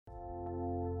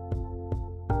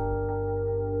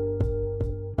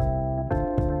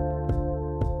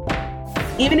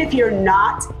even if you're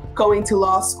not going to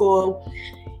law school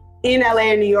in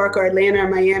LA or New York or Atlanta or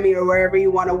Miami or wherever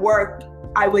you want to work,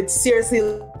 I would seriously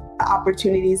look at the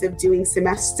opportunities of doing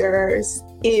semesters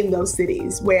in those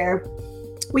cities where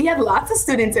we had lots of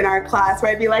students in our class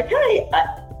where I'd be like, hey,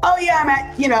 I'm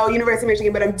at, University of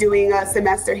Michigan, but I'm doing a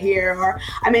semester here. Or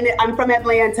I'm from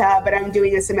Atlanta, but I'm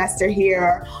doing a semester here.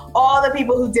 Or all the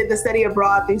people who did the study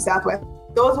abroad through Southwest.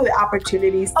 Those were the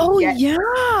opportunities to get.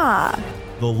 Yeah.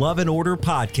 The Love and Order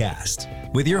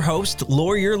Podcast with your host,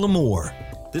 Laurier Lamour.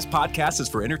 This podcast is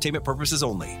for entertainment purposes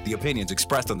only. The opinions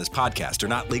expressed on this podcast are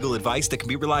not legal advice that can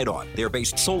be relied on. They are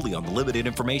based solely on the limited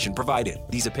information provided.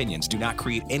 These opinions do not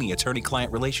create any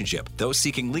attorney-client relationship. Those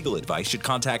seeking legal advice should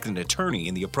contact an attorney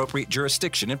in the appropriate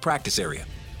jurisdiction and practice area.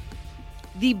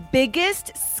 The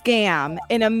biggest scam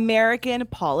in American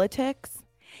politics,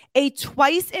 a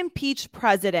twice impeached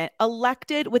president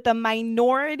elected with a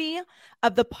minority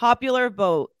of the popular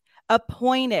vote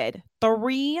appointed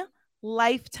 3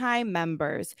 lifetime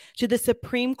members to the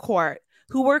Supreme Court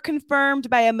who were confirmed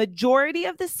by a majority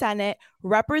of the Senate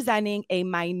representing a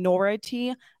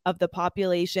minority of the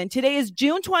population. Today is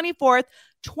June 24th,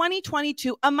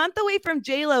 2022, a month away from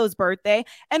J-Lo's birthday.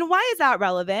 And why is that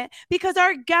relevant? Because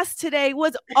our guest today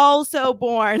was also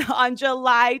born on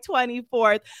July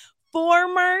 24th,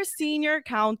 former senior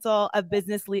counsel of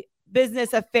business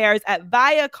affairs at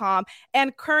Viacom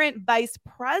and current vice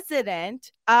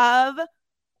president of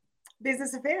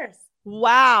Business affairs.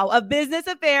 Wow. Of business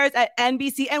affairs at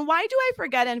NBC. And why do I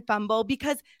forget and fumble?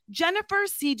 Because Jennifer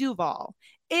C. Duval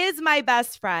is my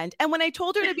best friend. And when I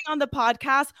told her to be on the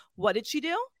podcast, what did she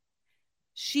do?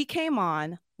 She came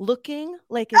on looking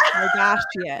like a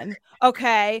Kardashian,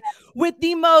 okay, with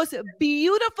the most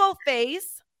beautiful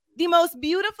face, the most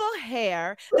beautiful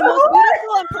hair, the most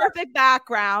beautiful and perfect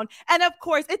background. And of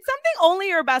course, it's something only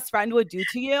your best friend would do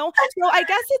to you. So I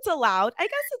guess it's allowed.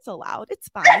 It's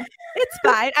fine. It's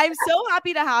fine. I'm so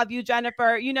happy to have you,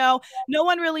 Jennifer. No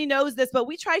one really knows this, but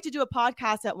we tried to do a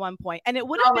podcast at one point and it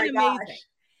would have been amazing. Gosh.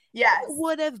 Yes. It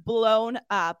would have blown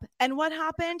up. And what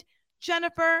happened?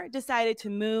 Jennifer decided to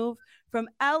move from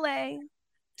LA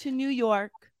to New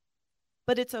York,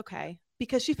 but it's okay,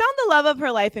 because she found the love of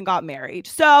her life and got married.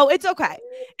 So it's okay.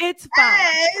 It's fine.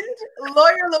 And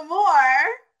Laurier Lamour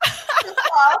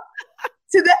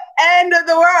to the end of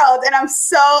the world. And I'm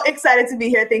so excited to be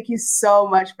here. Thank you so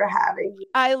much for having me.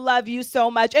 I love you so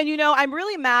much. And I'm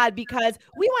really mad because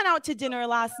we went out to dinner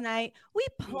last night. We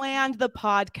planned the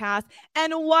podcast.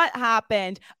 And what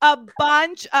happened? A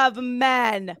bunch of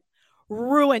men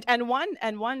ruined, and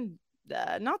one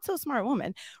not so smart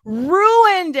woman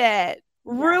ruined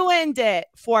it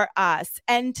for us.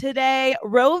 And today,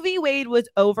 Roe v. Wade was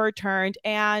overturned.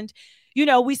 And,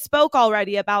 we spoke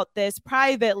already about this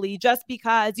privately just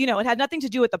because, it had nothing to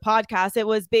do with the podcast. It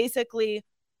was basically,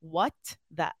 what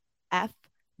the F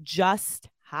just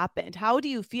happened? How do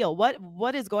you feel?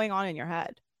 What is going on in your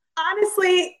head?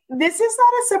 Honestly, this is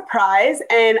not a surprise.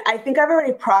 And I think I've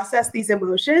already processed these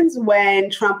emotions when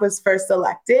Trump was first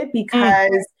elected,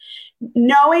 because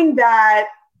knowing that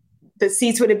the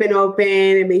seats would have been open,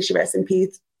 and may she rest in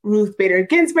peace, Ruth Bader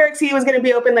Ginsburg's seat was going to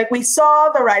be open. Like, we saw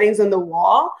the writings on the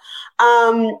wall.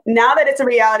 Now that it's a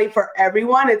reality for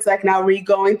everyone, it's like now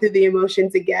re-going through the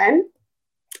emotions again.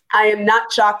 I am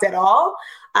not shocked at all.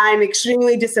 I'm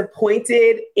extremely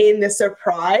disappointed in the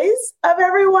surprise of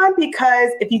everyone,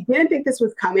 because if you didn't think this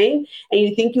was coming and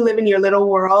you think you live in your little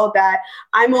world that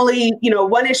I'm only,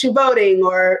 one issue voting,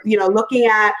 or, looking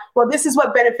at, well, this is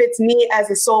what benefits me as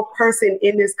a sole person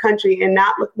in this country, and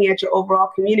not looking at your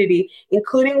overall community,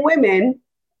 including women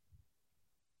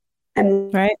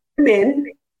and women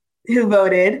who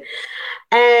voted.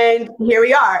 And here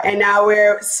we are. And now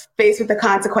we're faced with the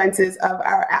consequences of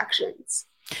our actions.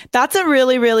 That's a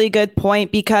really, really good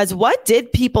point, because what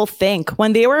did people think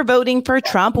when they were voting for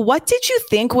Trump? What did you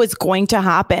think was going to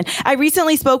happen? I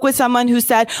recently spoke with someone who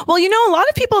said, well, a lot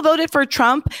of people voted for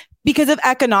Trump because of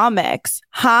economics.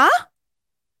 Huh?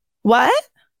 What?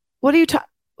 What are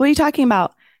you talking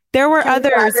about? There were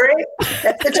others.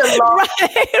 That's such a long.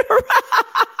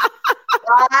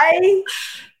 I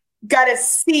got a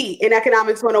C in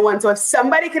Economics 101. So if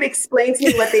somebody could explain to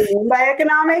me what they mean by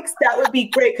economics, that would be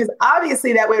great, because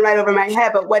obviously that went right over my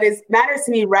head. But what matters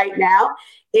to me right now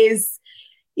is,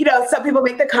 some people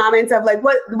make the comments of like,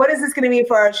 what is this going to mean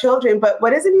for our children? But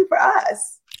what does it mean for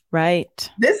us? Right.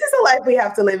 This is the life we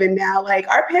have to live in now. Like,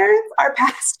 our parents are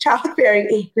past childbearing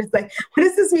age. It's like, what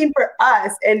does this mean for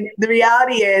us? And the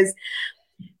reality is,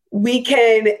 we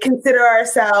can consider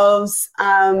ourselves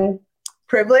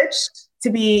privileged to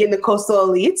be in the coastal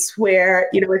elites where,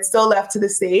 it's still left to the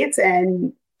states,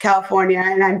 and California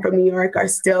and I'm from New York are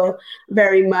still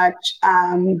very much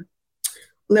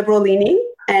liberal leaning.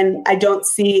 And I don't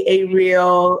see a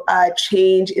real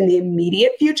change in the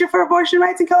immediate future for abortion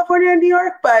rights in California and New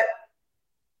York, but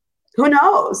who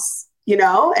knows, you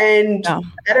know? And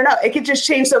I don't know, it could just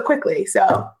change so quickly.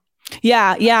 So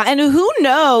yeah. And who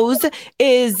knows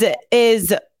is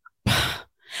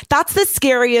that's the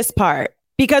scariest part,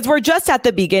 because we're just at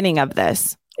the beginning of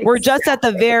this. Exactly. We're just at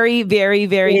the very, very,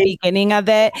 very beginning of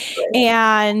it.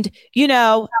 And, you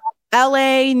know,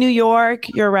 LA, New York,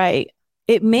 you're right.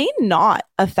 It may not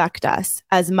affect us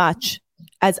as much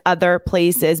as other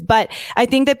places, but I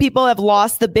think that people have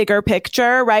lost the bigger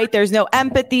picture, right? There's no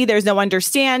empathy. There's no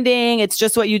understanding. It's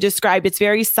just what you described. It's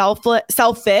very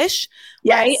selfish,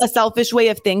 right? A selfish way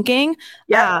of thinking.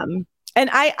 Yeah. And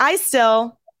I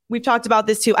still, we've talked about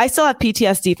this too. I still have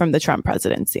PTSD from the Trump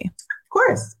presidency. Of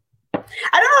course. I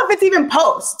don't know if it's even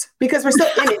post, because we're still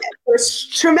in it. It's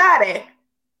traumatic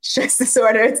stress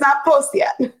disorder. It's not post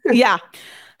yet. Yeah.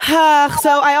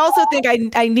 So I also think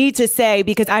I need to say,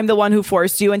 because I'm the one who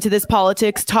forced you into this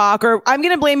politics talk, or I'm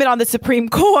going to blame it on the Supreme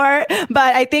Court,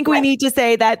 but I think we need to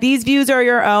say that these views are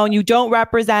your own. You don't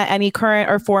represent any current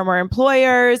or former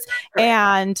employers,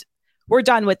 and we're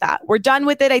done with that. We're done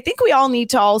with it. I think we all need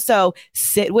to also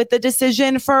sit with the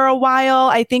decision for a while.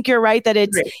 I think you're right that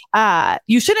it's,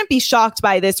 you shouldn't be shocked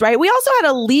by this, right? We also had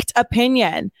a leaked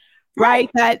opinion, right?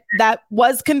 That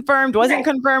was confirmed, wasn't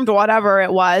confirmed, whatever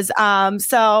it was.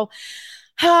 So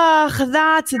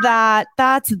that's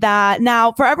that.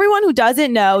 Now, for everyone who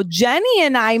doesn't know, Jenny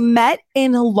and I met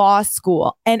in law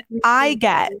school, and I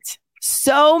get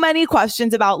so many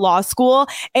questions about law school.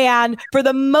 And for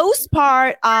the most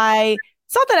part,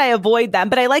 it's not that I avoid them,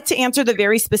 but I like to answer the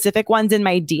very specific ones in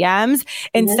my DMs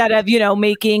instead of, you know,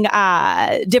 making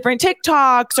different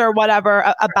TikToks or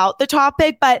whatever about the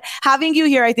topic. But having you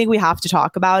here, I think we have to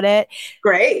talk about it.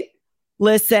 Great.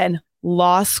 Listen,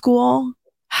 law school,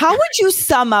 how would you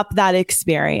sum up that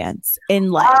experience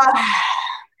in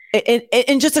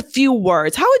in just a few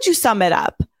words? How would you sum it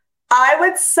up? I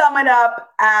would sum it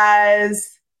up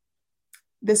as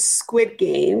the Squid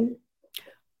Game,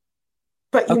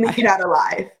 but you make it out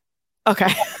alive.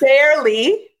 Okay.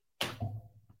 Barely,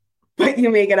 but you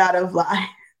make it out of life.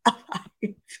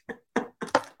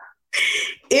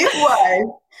 It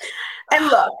was. And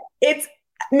look, it's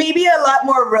maybe a lot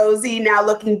more rosy now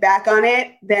looking back on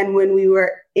it than when we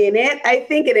were in it. I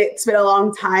think it's been a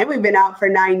long time. We've been out for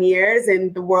 9 years,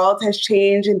 and the world has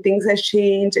changed and things has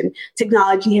changed and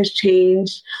technology has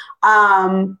changed.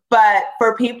 But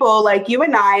for people like you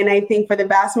and I think for the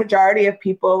vast majority of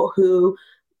people who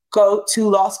go to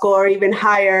law school or even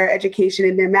higher education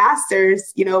in their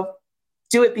masters, you know,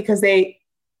 do it because they,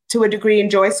 to a degree,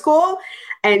 enjoy school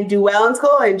and do well in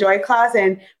school, enjoy class.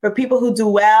 And for people who do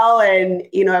well and,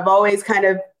 you know, I've always kind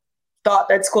of thought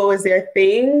that school was their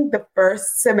thing, the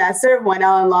first semester of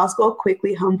 1L in law school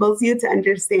quickly humbles you to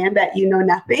understand that you know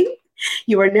nothing.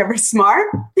 You are never smart.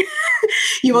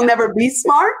 You will never be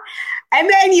smart. And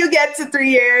then you get to 3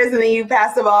 years and then you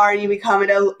pass the bar and you become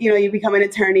an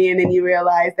attorney, and then you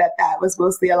realize that was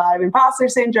mostly a lot of imposter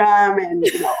syndrome and,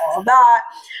 you know, all of that.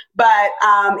 But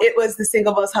it was the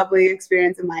single most humbling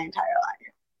experience in my entire life.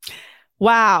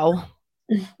 Wow.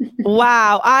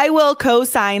 Wow. I will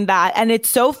co-sign that. And it's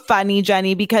so funny,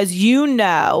 Jenny, because you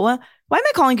know, why am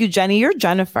I calling you Jenny? You're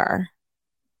Jennifer.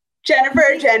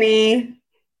 Jenny.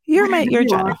 You're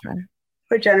Jennifer.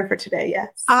 For Jennifer today,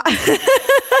 yes.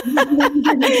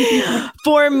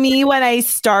 For me, when I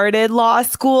started law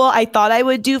school, I thought I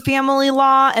would do family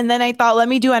law. And then I thought, let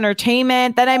me do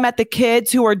entertainment. Then I met the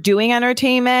kids who were doing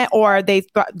entertainment, or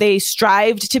they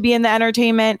strived to be in the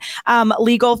entertainment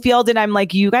legal field. And I'm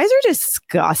like, you guys are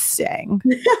disgusting.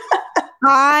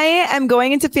 I am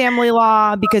going into family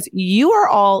law because you are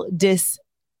all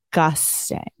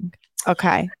disgusting.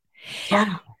 Okay.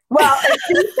 Yeah. Well,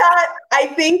 I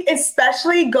think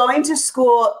especially going to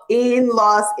school in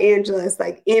Los Angeles,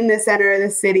 like in the center of the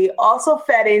city, also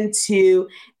fed into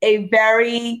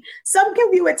some can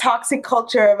view a toxic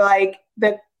culture of like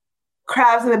the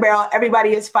crabs in the barrel.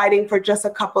 Everybody is fighting for just a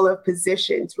couple of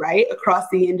positions, right, across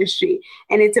the industry.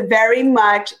 And it's a very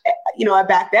much, you know,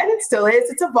 back then it still is,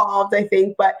 it's evolved, I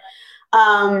think, but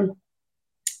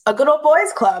a good old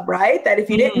boys club, right? That if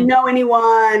you didn't know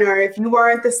anyone, or if you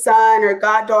weren't the son or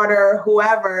goddaughter or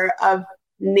whoever of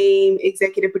name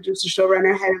executive producer,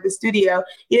 showrunner, head of the studio,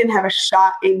 you didn't have a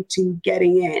shot into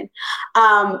getting in.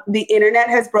 The internet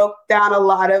has broke down a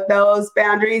lot of those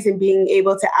boundaries and being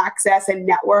able to access and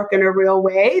network in a real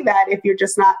way that if you're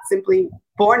just not simply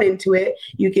born into it,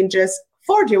 you can just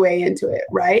forge your way into it,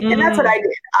 right? And that's what I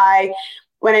did. I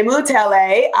when I moved to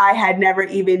LA, I had never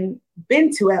even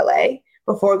been to LA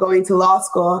before going to law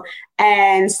school,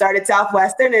 and started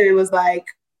Southwestern. And it was like,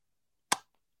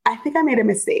 I think I made a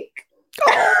mistake.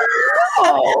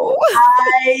 Oh.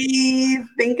 I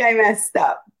think I messed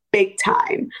up big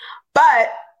time.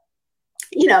 But,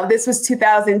 this was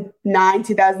 2009,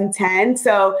 2010.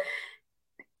 So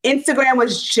Instagram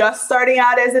was just starting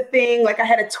out as a thing. Like I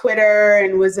had a Twitter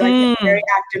and was like very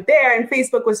active there. And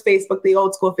Facebook was Facebook, the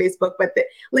old school Facebook, but the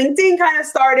LinkedIn kind of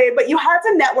started, but you had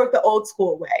to network the old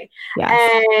school way.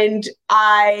 Yes. And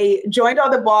I joined all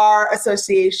the bar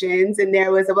associations, and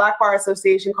there was a Black Bar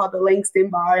Association called the Langston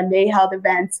Bar, and they held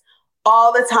events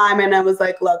all the time. And I was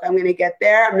like, look, I'm going to get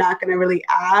there. I'm not going to really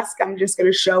ask. I'm just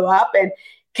going to show up. And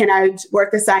can I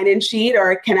work the sign-in sheet,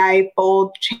 or can I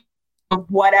fold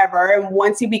whatever? And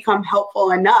once you become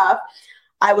helpful enough,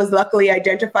 I was luckily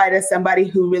identified as somebody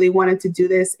who really wanted to do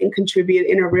this and contribute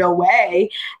in a real way.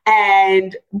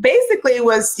 And basically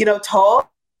was, told,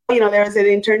 there was an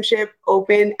internship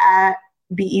open at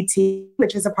BET,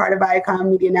 which is a part of Viacom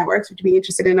Media Networks. Would you be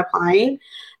interested in applying?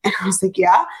 And I was like,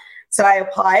 yeah. So I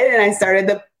applied and I started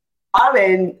the job,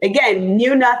 and again,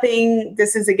 knew nothing.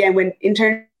 This is again when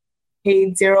intern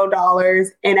paid $0,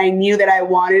 and I knew that I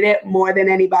wanted it more than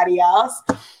anybody else.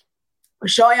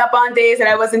 Showing up on days that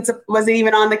I wasn't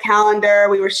even on the calendar.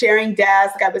 We were sharing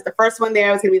desks. I was the first one there.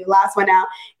 I was going to be the last one out.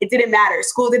 It didn't matter.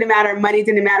 School didn't matter. Money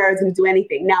didn't matter. I was going to do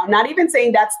anything. Now, not even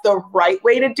saying that's the right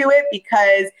way to do it,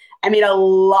 because I made a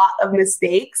lot of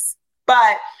mistakes,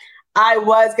 but I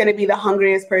was going to be the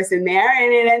hungriest person there,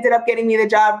 and it ended up getting me the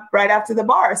job right after the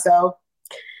bar. So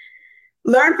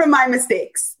learn from my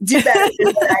mistakes. Do better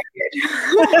than what I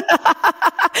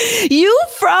did. You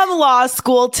from law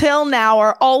school till now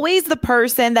are always the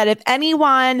person that if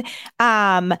anyone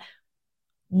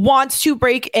wants to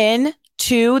break in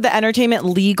to the entertainment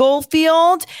legal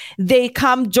field, they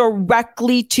come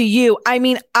directly to you. I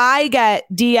mean, I get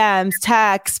DMs,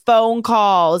 texts, phone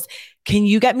calls. Can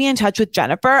you get me in touch with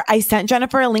Jennifer? I sent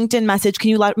Jennifer a LinkedIn message. Can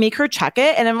you make her check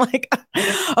it? And I'm like,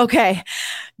 okay,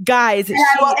 guys. And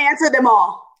I will answer them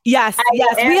all. Yes.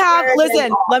 We have,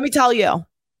 listen, let me tell you,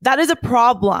 that is a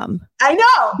problem. I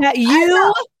know. That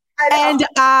you and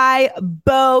I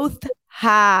both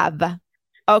have.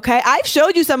 Okay. I've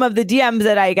showed you some of the DMs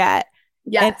that I get.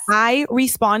 Yes. And I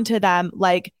respond to them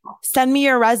like, send me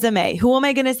your resume. Who am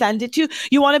I going to send it to?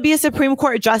 You want to be a Supreme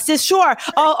Court justice? Sure.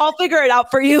 I'll figure it out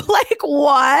for you. Like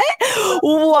what?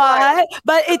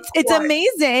 But it's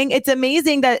amazing. It's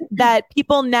amazing that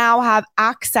people now have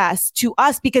access to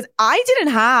us, because I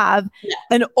didn't have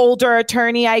an older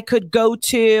attorney I could go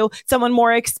to, someone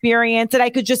more experienced that I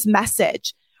could just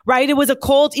message. Right. It was a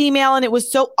cold email and it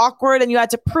was so awkward and you had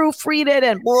to proofread it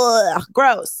and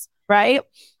gross. Right.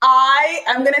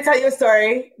 I'm going to tell you a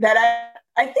story that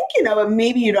I think you know, but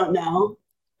maybe you don't know,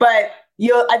 but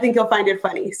I think you'll find it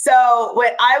funny. So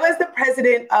when I was the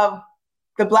president of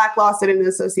the Black Law Student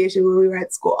Association when we were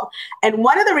at school, and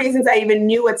one of the reasons I even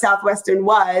knew what Southwestern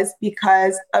was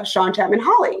because of Sean Chapman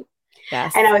Hawley.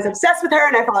 Yes. And I was obsessed with her,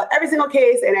 and I followed every single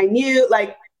case, and I knew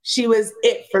like she was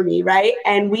it for me, right?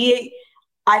 And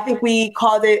I think we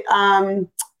called it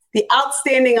the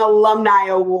Outstanding Alumni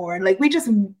Award. Like we just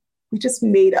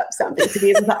made up something to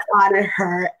be able to honor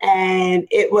her. And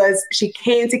she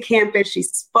came to campus, she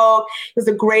spoke. It was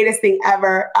the greatest thing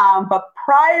ever. But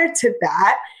prior to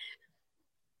that,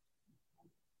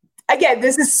 again,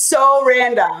 this is so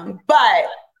random, but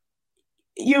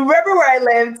you remember where I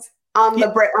lived on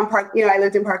Park, I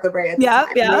lived in Park La Brea at the time.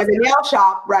 There was a nail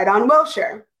shop right on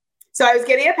Wilshire. So I was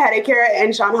getting a pedicure,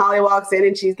 and Sean Hawley walks in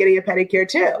and she's getting a pedicure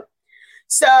too.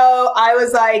 So I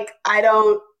was like,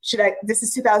 this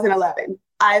is 2011.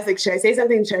 I was like, should I say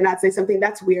something? Should I not say something?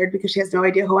 That's weird because she has no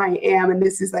idea who I am. And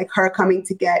this is like her coming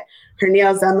to get her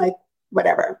nails done, like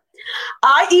whatever.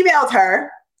 I emailed her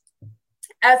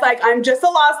as like, I'm just a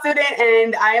law student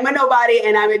and I am a nobody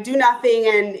and I'm going to do nothing.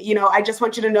 And, I just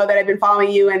want you to know that I've been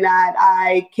following you and that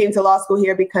I came to law school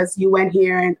here because you went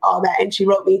here and all that. And she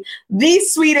wrote me the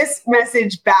sweetest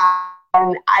message back.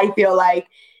 And I feel like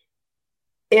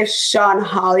if Sean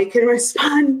Hawley can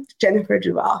respond, Jennifer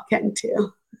Duval can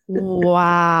too.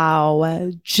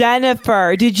 Wow.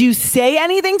 Jennifer, did you say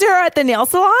anything to her at the nail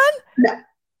salon? No.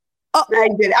 Oh. I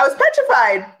did. I was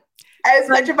petrified.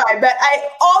 But I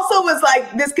also was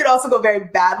like, this could also go very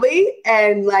badly.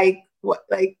 And like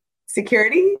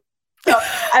security. So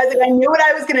I was like, I knew what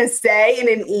I was going to say in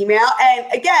an email.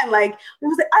 And again, like, I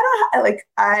was like,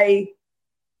 I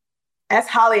asked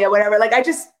Holly or whatever. Like, I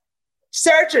just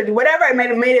search or whatever. I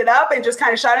made it up and just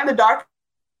kind of shot in the dark.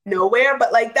 nowhere,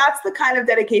 but like that's the kind of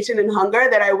dedication and hunger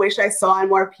that I wish I saw in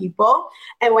more people.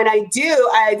 And when I do,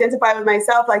 I identify with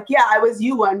myself like, yeah, I was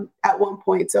at one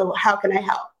point. So how can I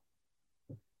help?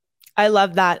 I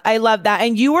love that. I love that.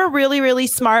 And you were really, really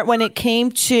smart when it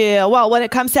came to, well, when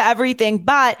it comes to everything,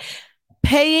 but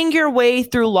paying your way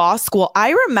through law school. I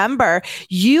remember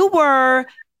you were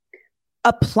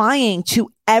applying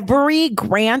to every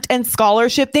grant and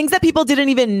scholarship, things that people didn't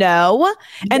even know.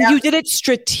 And you did it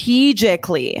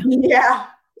strategically. Yeah.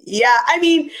 Yeah. I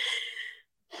mean,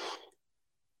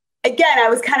 again, I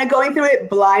was kind of going through it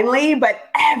blindly, but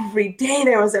every day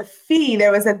there was a fee,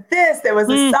 there was a this, there was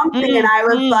a something. And I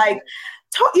was like,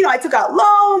 I took out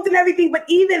loans and everything, but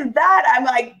even that, I'm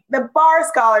like the bar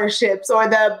scholarships or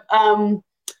the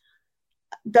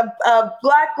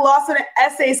Black Law Student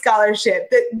Essay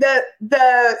Scholarship,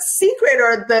 the secret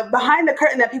or the behind the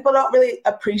curtain that people don't really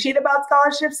appreciate about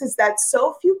scholarships is that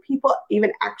so few people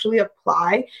even actually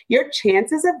apply. Your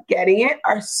chances of getting it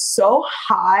are so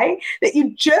high that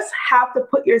you just have to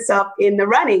put yourself in the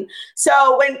running.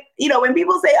 So when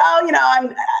people say,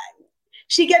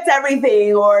 she gets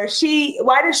everything, or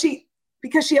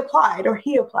because she applied, or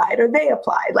he applied, or they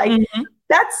applied, like,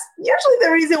 that's usually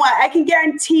the reason why. I can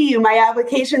guarantee you my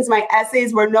applications, my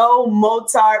essays were no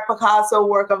Mozart, Picasso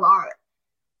work of art,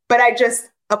 but I just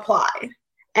applied.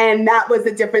 And that was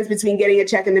the difference between getting a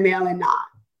check in the mail and not.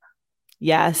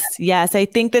 Yes. Yes. I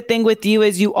think the thing with you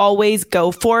is you always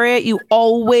go for it. You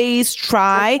always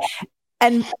try.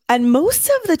 And most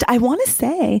of the I want to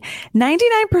say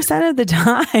 99% of the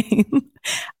time,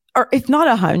 or if not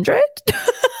 100,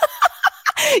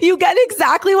 you get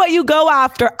exactly what you go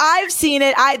after. I've seen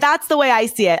it. That's the way I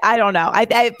see it. I don't know.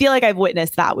 I feel like I've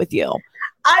witnessed that with you.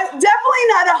 I'm definitely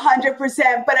not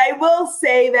 100%, but I will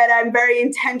say that I'm very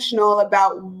intentional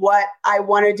about what I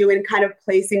want to do and kind of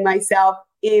placing myself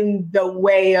in the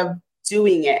way of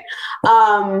doing it.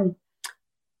 I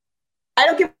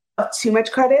don't give too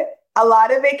much credit. A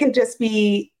lot of it can just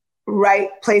be right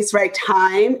place, right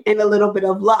time, and a little bit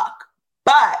of luck.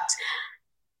 But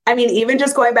I mean, even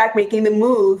just going back, making the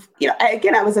move, I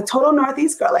was a total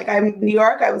Northeast girl. Like, I'm New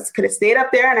York. Could have stayed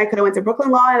up there, and I could have went to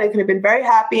Brooklyn Law, and I could have been very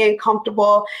happy and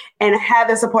comfortable and had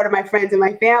the support of my friends and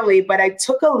my family. But I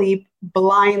took a leap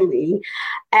blindly.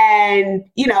 And,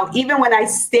 even when I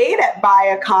stayed at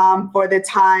Viacom for the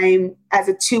time as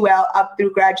a 2L up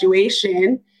through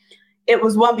graduation, it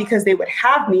was one, because they would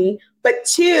have me, but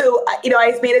two,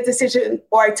 I made a decision,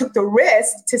 or I took the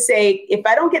risk to say, if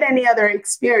I don't get any other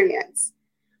experience,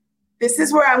 this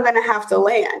is where I'm going to have to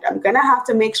land. I'm going to have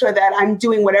to make sure that I'm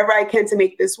doing whatever I can to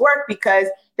make this work, because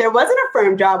there wasn't a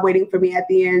firm job waiting for me at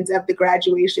the end of the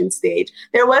graduation stage.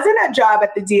 There wasn't a job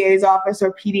at the DA's office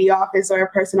or PD office or a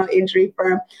personal injury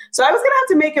firm. So I was going to have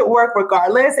to make it work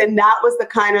regardless. And that was the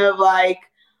kind of like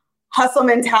hustle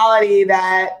mentality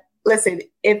that, listen,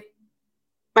 if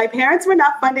my parents were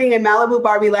not funding a Malibu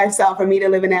Barbie lifestyle for me to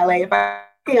live in LA, if I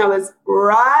was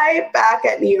right back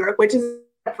at New York, which is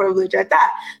a privilege at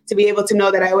that, to be able to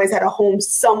know that I always had a home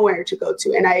somewhere to go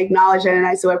to. And I acknowledge it, and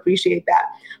I so appreciate that.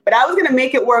 But I was going to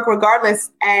make it work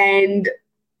regardless. And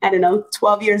I don't know,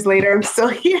 12 years later, I'm still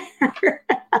here.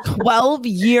 12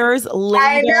 years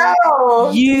later, I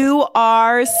know. You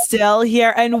are still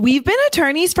here. And we've been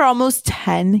attorneys for almost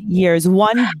 10 years,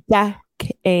 1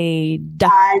 decade.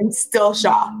 I'm still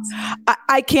shocked.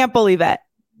 I can't believe it.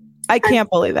 I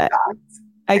can't believe it.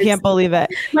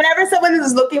 Whenever someone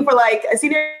is looking for like a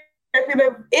senior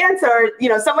executive answer,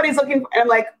 somebody's looking, and I'm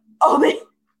like, oh,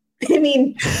 they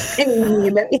mean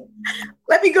me.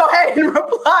 Let me go ahead and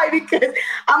reply, because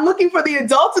I'm looking for the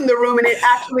adults in the room, and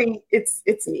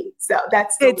it's me. So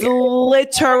it's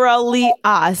literally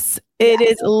us. It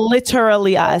is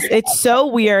literally us. It's so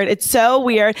weird.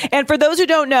 And for those who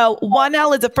don't know,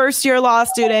 1L is a first year law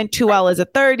student, 2L is a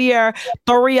third year,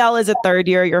 3L is a third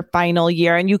year, your final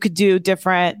year. And you could do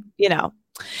different,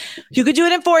 you could do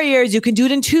it in 4 years. You can do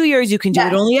it in 2 years. You can do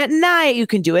it only at night. You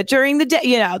can do it during the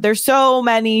day. There's so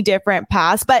many different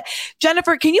paths. But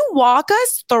Jennifer, can you walk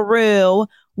us through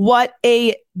what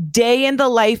a day in the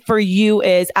life for you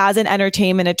is as an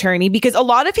entertainment attorney? Because a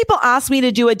lot of people ask me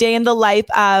to do a day in the life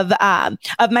of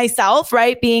myself,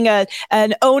 right? Being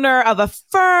an owner of a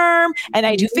firm, and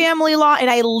I do family law, and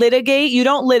I litigate. You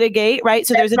don't litigate, right?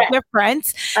 So there's a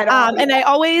difference. And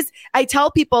I tell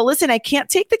people, listen, I can't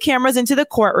take the cameras into the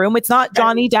courtroom. It's not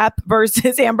Johnny Depp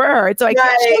versus Amber Heard. So I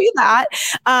can't show you that.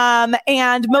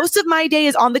 And most of my day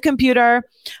is on the computer,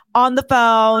 on the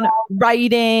phone,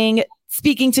 writing,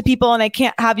 speaking to people, and I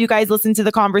can't have you guys listen to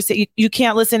the conversation. You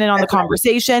can't listen in on the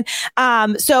conversation.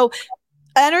 So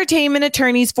entertainment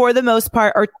attorneys, for the most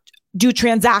part, do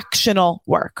transactional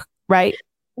work, right?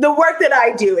 the work that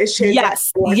I do is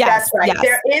transactional. Yes, That's right. yes.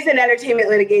 There is an entertainment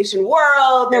litigation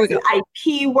world. There's an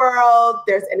IP world.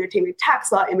 There's entertainment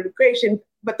tax law, immigration.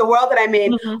 But the world that I'm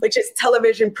in, which is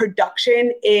television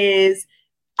production, is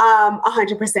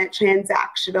 100%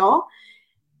 transactional.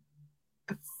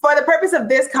 For the purpose of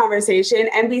this conversation,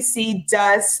 NBC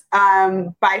does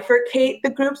bifurcate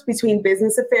the groups between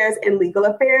business affairs and legal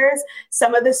affairs.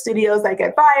 Some of the studios, like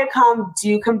at Viacom,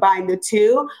 do combine the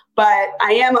two, but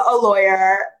I am a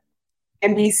lawyer.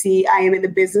 NBC, I am in the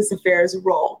business affairs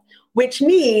role, which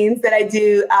means that I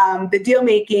do the deal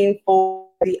making for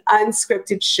the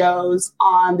unscripted shows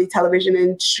on the television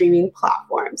and streaming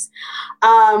platforms.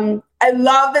 I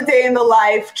love the day in the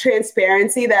life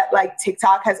transparency that like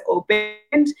TikTok has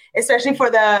opened, especially for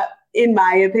the, in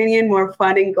my opinion, more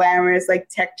fun and glamorous like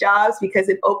tech jobs, because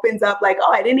it opens up like,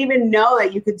 oh, I didn't even know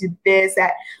that you could do this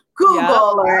at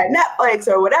Google or at Netflix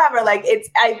or whatever. Like it's,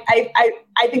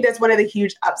 I think that's one of the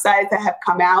huge upsides that have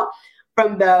come out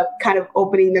from the kind of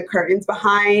opening the curtains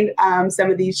behind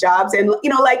some of these jobs. And, you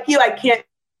know, like you, I can't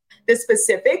the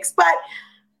specifics, but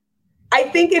I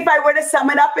think if I were to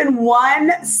sum it up in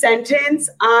one sentence,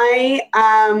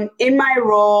 I, in my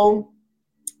role,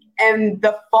 am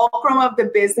the fulcrum of the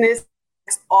business,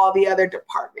 all the other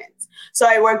departments. So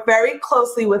I work very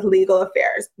closely with legal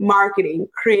affairs, marketing,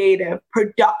 creative,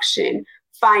 production,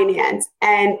 finance,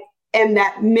 and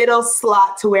that middle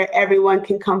slot to where everyone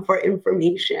can come for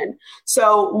information.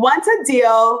 So once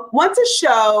a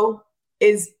show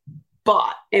is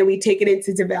bought and we take it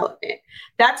into development,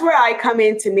 that's where I come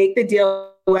in to make the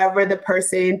deal, whoever the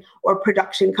person or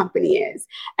production company is.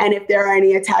 And if there are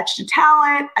any attached to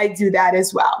talent, I do that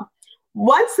as well.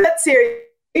 Once that series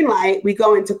green light, we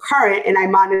go into current and I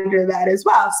monitor that as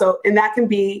well. So, and that can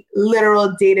be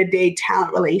literal day-to-day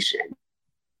talent relation.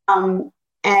 And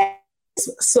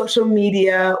social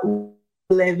media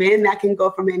live in, that can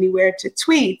go from anywhere to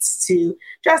tweets, to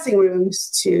dressing rooms,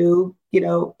 to, you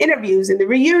know, interviews and the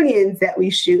reunions that we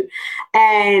shoot.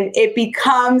 And it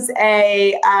becomes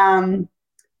a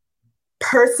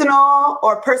personal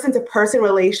or person-to-person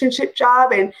relationship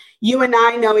job. And you and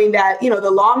I knowing that, you know,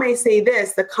 the law may say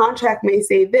this, the contract may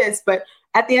say this, but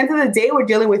at the end of the day, we're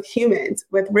dealing with humans,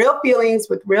 with real feelings,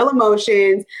 with real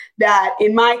emotions that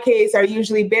in my case are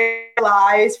usually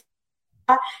paralyzed.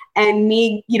 And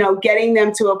me, you know, getting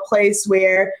them to a place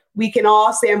where we can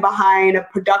all stand behind a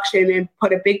production and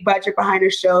put a big budget behind a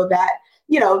show that,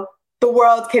 you know, the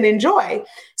world can enjoy.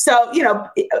 So, you know,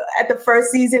 at the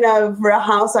first season of Real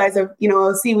Housewives of, you know,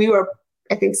 OC, we were,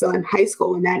 I think, still in high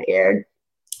school when that aired.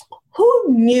 Who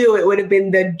knew it would have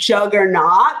been the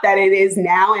juggernaut that it is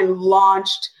now and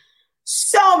launched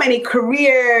so many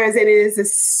careers, and it is a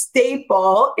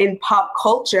staple in pop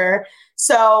culture.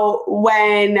 So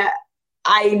when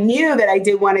I knew that I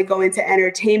did want to go into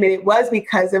entertainment, it was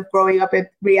because of growing up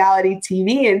at reality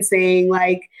TV and saying,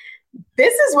 like,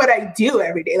 this is what I do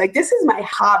every day. Like, this is my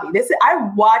hobby. I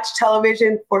watch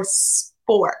television for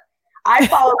sport. I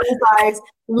follow these guys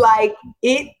like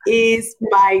it is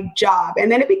my job.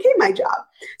 And then it became my job.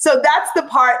 So that's the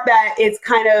part that is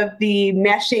kind of the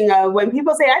meshing of when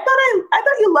people say, I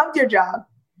thought you loved your job.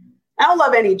 I don't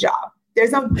love any job.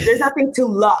 There's nothing to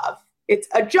love. It's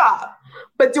a job.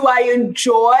 But do I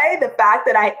enjoy the fact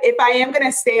that if I am going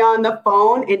to stay on the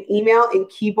phone and email and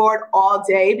keyboard all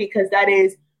day, because that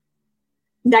is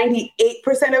 98%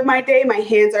 of my day, my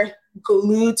hands are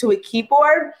glued to a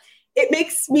keyboard, it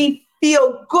makes me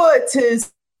feel good to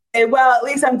say, well, at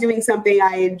least I'm doing something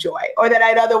I enjoy or that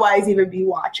I'd otherwise even be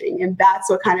watching. And that's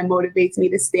what kind of motivates me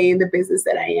to stay in the business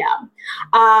that I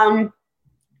am.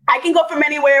 I can go from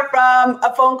anywhere from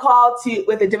a phone call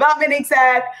with a development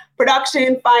exec,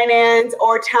 production, finance,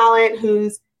 or talent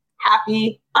who's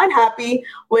happy, unhappy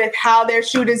with how their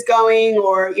shoot is going,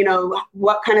 or, you know,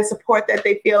 what kind of support that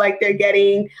they feel like they're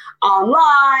getting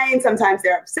online. Sometimes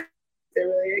they're upset, they're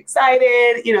really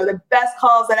excited. You know, the best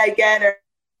calls that I get are,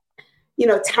 you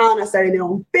know, talent are starting their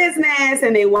own business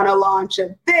and they want to launch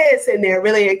this, and they're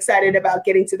really excited about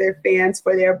getting to their fans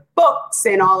for their books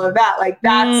and all of that. Like,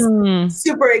 that's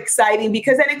super exciting,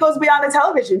 because then it goes beyond the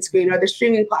television screen or the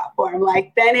streaming platform.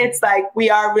 Like, then it's like we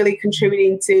are really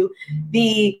contributing to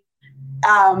the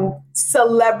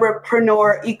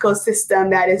celebripreneur ecosystem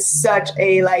that is such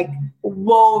a like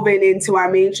woven into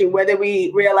our mainstream, whether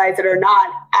we realize it or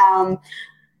not.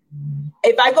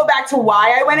 If I go back to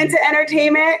why I went into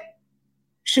entertainment,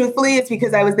 truthfully, it's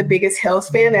because I was the biggest Hills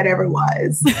fan that ever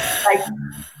was. Like,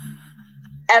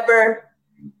 ever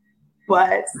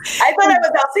was. I thought I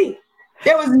was LC.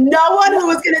 There was no one who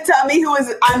was going to tell me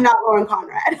I'm not Lauren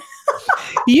Conrad.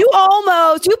 You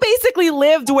basically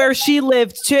lived where she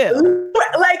lived too.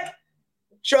 Like,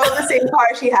 drove the same car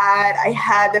she had. I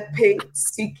had the pink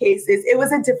suitcases. It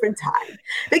was a different time.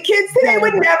 The kids today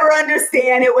would never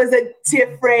understand. It was a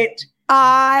different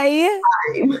I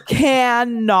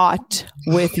cannot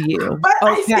with you. But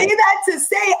I say that to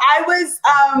say I was,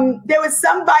 there was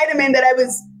some vitamin that I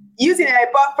was using that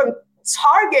I bought from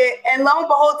Target, and lo and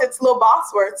behold, it's low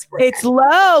phosphorus. It's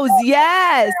lows,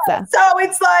 yes. So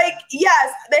it's like,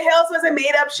 yes, the Hills was a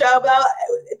made up show, but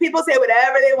people say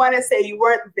whatever they want to say. You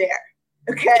weren't there,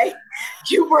 okay?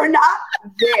 You were not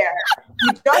there.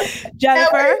 You don't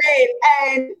Jennifer,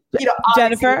 and you know,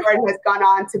 Jennifer Jordan has gone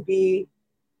on to be.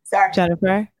 Sorry,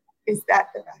 Jennifer. Is that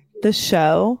the fact? The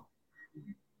show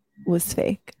was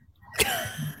fake.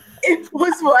 It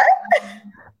was what?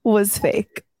 Was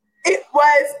fake. It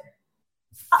was.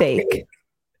 Fake.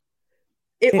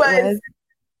 It was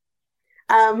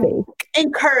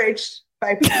encouraged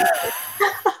by people.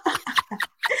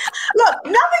 Look,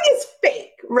 nothing is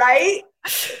fake, right?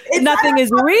 Nothing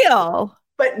is real.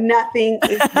 But nothing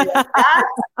is real.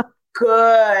 That's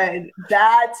good.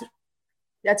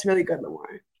 That's really good,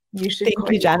 Lamar. You should.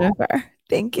 Thank you, Jennifer.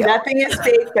 Thank you. Nothing is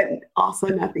fake, but also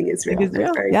nothing is real.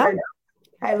 That's real. Yeah. Good.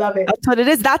 I love it. That's what it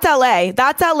is. That's LA.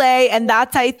 That's LA. And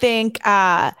that's, I think,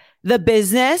 the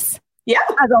business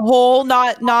as a whole,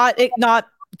 not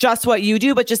just what you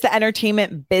do, but just the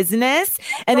entertainment business.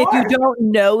 And if you don't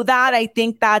know that, I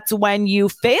think that's when you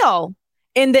fail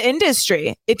in the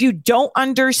industry. If you don't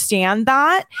understand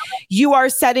that, you are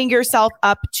setting yourself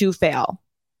up to fail.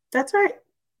 That's right.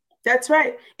 That's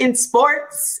right. In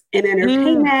sports, in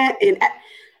entertainment,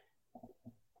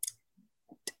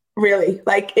 really,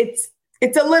 like it's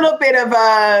a little bit of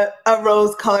a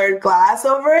rose-colored glass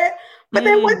over it. But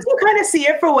then once you kind of see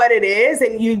it for what it is,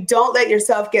 and you don't let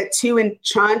yourself get too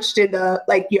entrenched in the,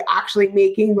 like, you're actually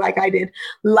making, like I did,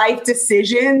 life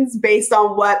decisions based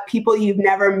on what people you've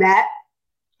never met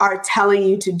are telling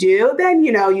you to do, then,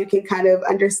 you know, you can kind of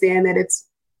understand that it's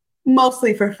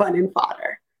mostly for fun and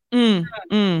fodder.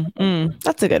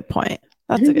 That's a good point.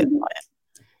 That's a good point.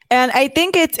 And I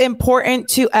think it's important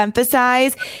to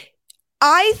emphasize,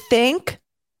 I think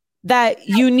that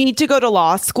you need to go to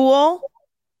law school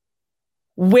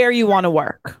where you want to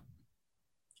work.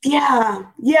 Yeah.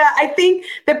 I think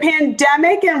the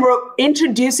pandemic and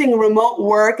introducing remote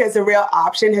work as a real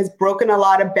option has broken a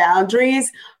lot of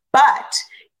boundaries. But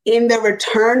in the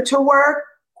return to work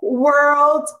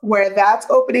world, where that's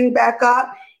opening back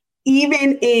up,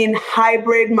 even in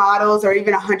hybrid models or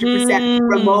even 100%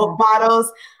 remote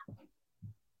models,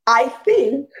 I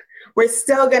think we're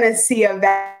still going to see a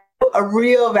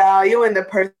real value in the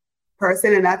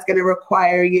person, and that's going to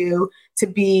require you to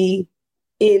be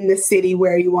in the city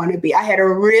where you want to be. I had a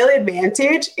real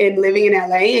advantage in living in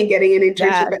LA and getting an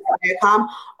internship at Viacom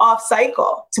off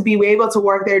cycle to be able to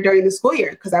work there during the school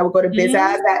year, because I would go to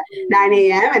BizAz at 9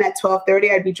 a.m. and at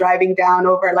 12:30 I'd be driving down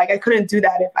over. Like, I couldn't do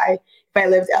that if I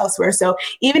lived elsewhere. So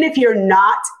even if you're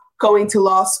not going to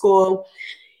law school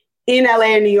in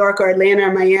LA or New York or Atlanta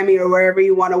or Miami or wherever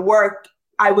you want to work,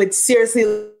 I would seriously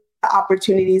look at the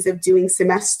opportunities of doing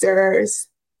semesters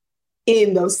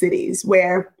in those cities,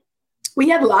 where we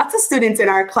had lots of students in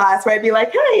our class where I'd be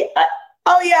like, hey,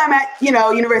 I'm at,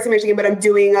 University of Michigan, but I'm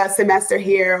doing a semester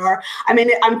here. Or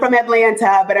I'm from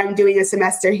Atlanta, but I'm doing a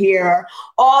semester here. Or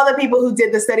all the people who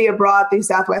did the study abroad through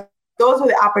Southwest, those were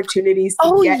the opportunities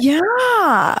to get.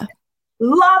 Yeah.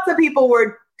 Lots of people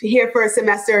were here for a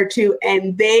semester or two,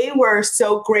 and they were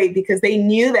so great because they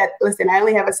knew that, listen, I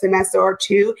only have a semester or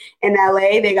two in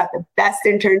LA. They got the best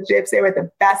internships. They were at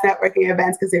the best networking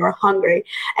events because they were hungry.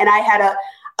 And I had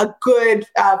a good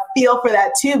feel for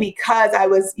that too, because I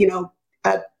was,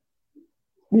 a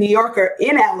New Yorker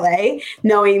in LA,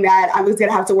 knowing that I was going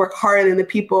to have to work harder than the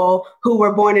people who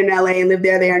were born in LA and lived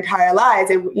there their entire lives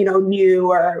and,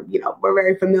 knew or, were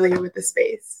very familiar with the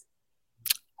space.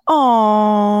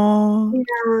 Oh,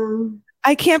 yeah.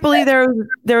 I can't believe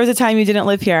there was a time you didn't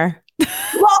live here.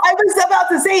 Well, I was about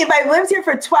to say, if I lived here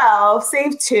for 12,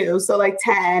 save 2, so like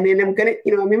 10, and I'm going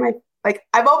to, I'm in my, like,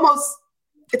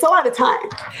 it's a lot of time.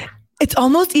 It's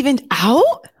almost evened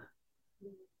out?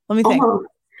 Let me think.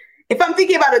 If I'm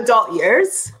thinking about adult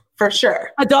years, for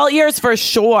sure. Adult years for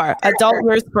sure.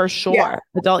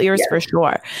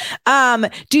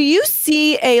 Do you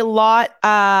see a lot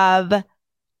of,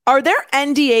 are there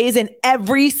NDAs in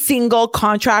every single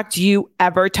contract you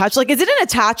ever touch? Like, is it an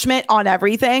attachment on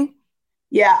everything?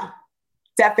 Yeah.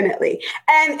 Definitely.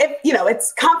 And if,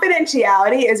 it's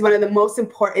confidentiality is one of the most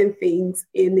important things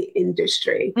in the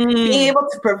industry. Being able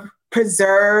to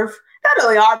preserve not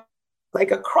only our,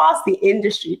 like across the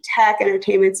industry, tech,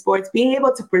 entertainment, sports, being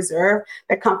able to preserve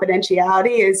the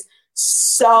confidentiality is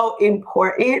so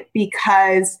important,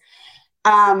 because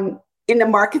in the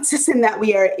market system that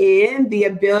we are in, the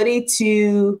ability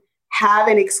to have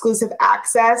an exclusive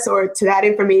access or to that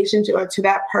information or to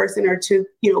that person or to,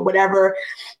 whatever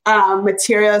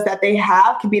materials that they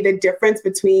have can be the difference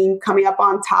between coming up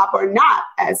on top or not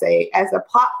as a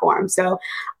platform. So,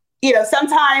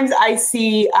 sometimes I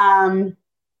see,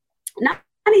 not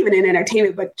even in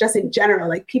entertainment, but just in general,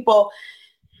 like people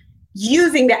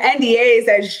using the NDAs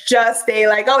as just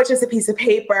it's just a piece of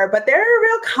paper, but there are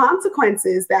real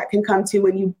consequences that can come to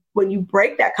when you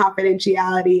break that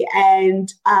confidentiality.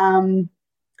 And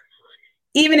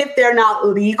even if they're not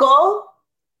legal,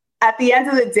 at the end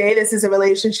of the day, this is a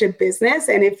relationship business.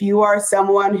 And if you are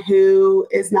someone who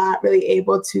is not really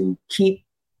able to keep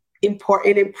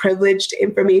important and privileged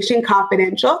information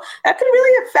confidential, that could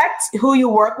really affect who you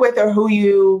work with or who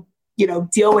you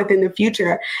deal with in the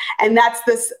future. And that's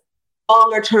this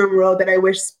longer term road that I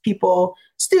wish people,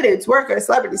 students, workers,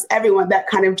 celebrities, everyone, that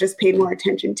kind of just paid more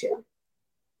attention to.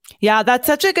 Yeah, that's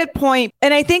such a good point.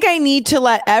 And I think I need to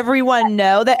let everyone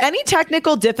know that any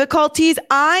technical difficulties,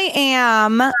 I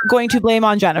am going to blame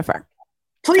on Jennifer.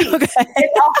 Please. Okay.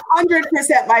 It's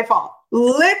 100% my fault.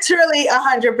 Literally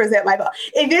 100% my fault.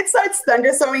 If it starts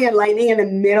thunderstorming and lightning in the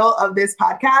middle of this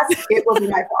podcast, it will be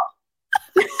my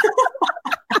fault.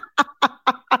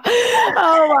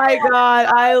 Oh my God.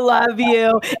 I love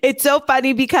you. It's so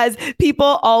funny because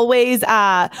people always,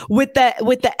 with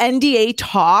the NDA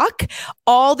talk,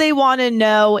 all they want to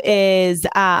know is,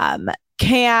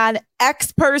 can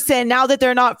X person, now that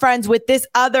they're not friends with this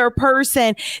other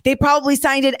person, they probably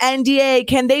signed an NDA.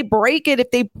 Can they break it?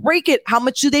 If they break it, how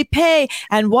much do they pay?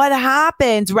 And what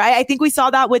happens, right? I think we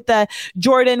saw that with the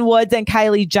Jordan Woods and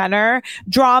Kylie Jenner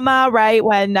drama, right?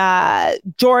 When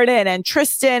Jordan and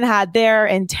Tristan had their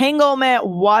entanglement,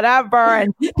 whatever.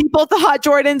 And people thought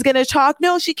Jordan's going to talk.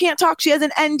 No, she can't talk. She has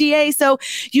an NDA. So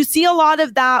you see a lot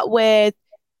of that with,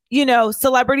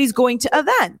 celebrities going to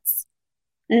events.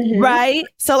 Mm-hmm. Right?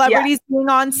 Celebrities being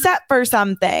on set for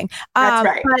something. That's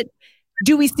right. But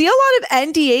do we see a lot of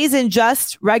NDAs in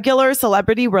just regular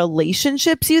celebrity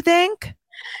relationships, you think?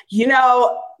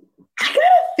 I kind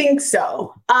of think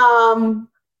so.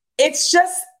 It's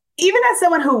just, even as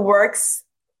someone who works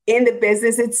in the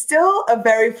business, it's still a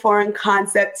very foreign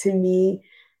concept to me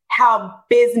how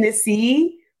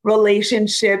businessy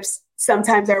relationships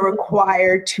sometimes are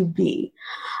required to be.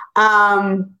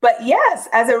 But yes,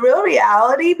 as a real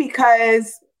reality,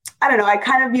 because I don't know, I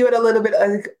kind of view it a little bit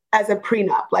as a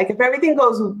prenup. Like if everything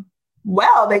goes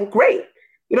well, then great.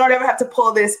 You don't ever have to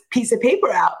pull this piece of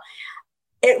paper out.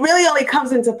 It really only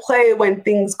comes into play when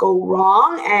things go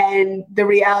wrong. And the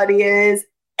reality is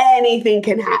anything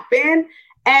can happen.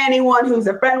 Anyone who's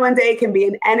a friend one day can be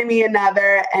an enemy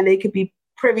another, and they could be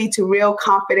privy to real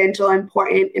confidential,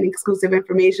 important, and exclusive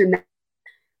information that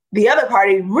the other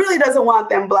party really doesn't want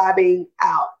them blabbing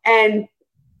out. And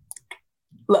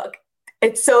look,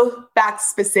 it's so fact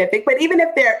specific, but even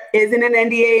if there isn't an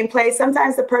NDA in place,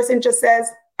 sometimes the person just says,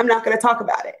 I'm not going to talk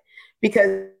about it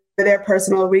because their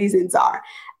personal reasons are.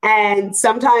 And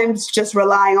sometimes just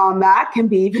relying on that can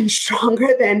be even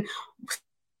stronger than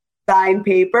signed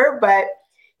paper, but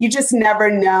you just never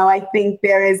know. I think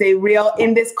there is a real,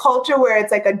 in this culture where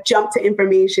it's like a jump to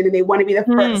information and they want to be the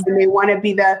first and they want to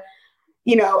be the,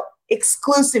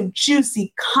 exclusive,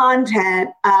 juicy content,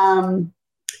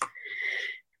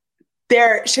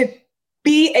 there should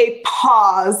be a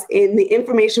pause in the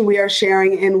information we are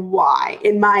sharing and why,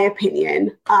 in my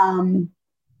opinion.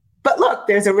 But look,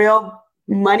 there's a real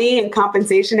money and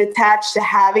compensation attached to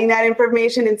having that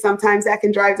information, and sometimes that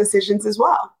can drive decisions as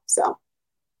well. So.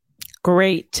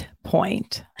 Great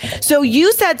point. So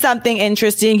you said something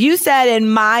interesting. You said,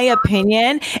 in my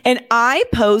opinion, and I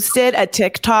posted a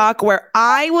TikTok where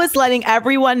I was letting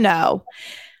everyone know,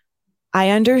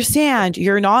 I understand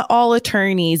you're not all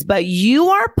attorneys, but you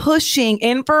are pushing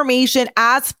information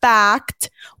as fact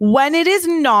when it is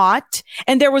not.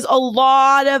 And there was a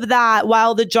lot of that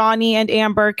while the Johnny and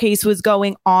Amber case was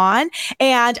going on.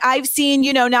 And I've seen,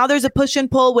 now there's a push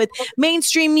and pull with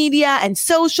mainstream media and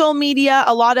social media.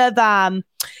 A lot of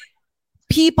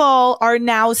people are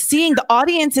now seeing, the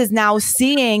audience is now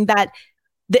seeing that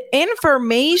the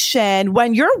information,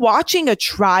 when you're watching a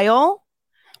trial,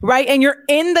 right, and you're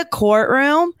in the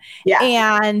courtroom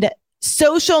and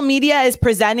social media is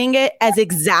presenting it as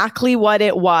exactly what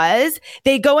it was,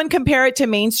 they go and compare it to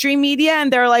mainstream media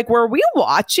and they're like, were we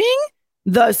watching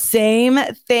the same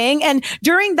thing. And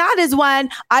during that is when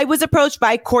I was approached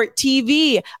by Court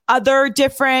TV, other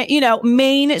different,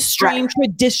 mainstream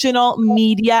traditional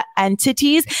media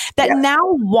entities that now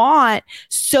want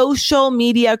social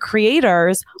media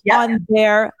creators on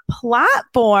their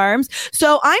platforms.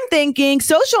 So I'm thinking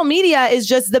social media is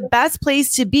just the best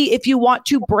place to be if you want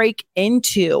to break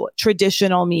into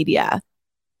traditional media.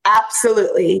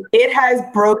 Absolutely. It has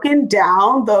broken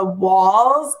down the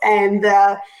walls and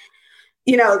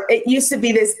it used to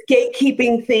be this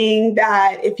gatekeeping thing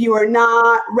that if you are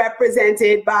not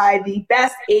represented by the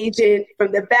best agent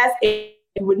from the best agent,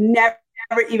 you would never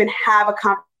even have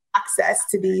access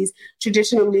to these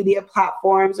traditional media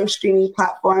platforms or streaming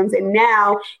platforms. And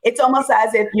now it's almost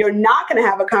as if you're not going to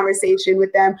have a conversation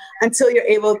with them until you're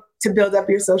able to build up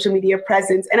your social media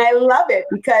presence. And I love it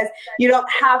because you don't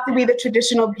have to be the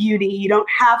traditional beauty. You don't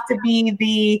have to be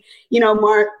the,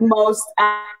 most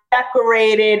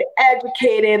decorated,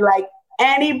 educated, like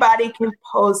anybody can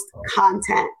post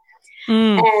content.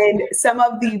 And some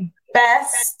of the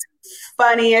best,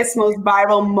 funniest, most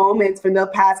viral moments from the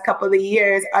past couple of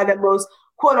years are the most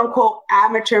quote unquote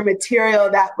amateur material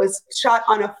that was shot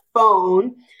on a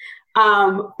phone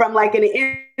from like an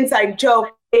inside joke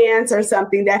dance or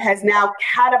something that has now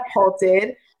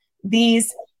catapulted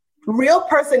these real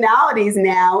personalities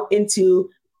now into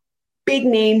big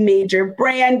name major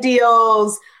brand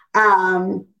deals,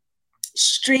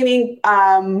 streaming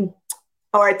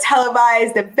or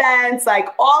televised events, like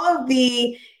all of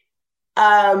the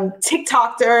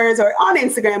TikTokers or on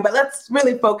Instagram, but let's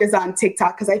really focus on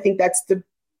TikTok because I think that's the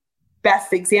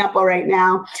best example right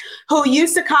now, who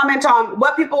used to comment on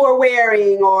what people were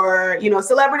wearing or,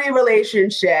 celebrity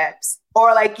relationships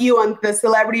or like you on the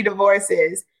celebrity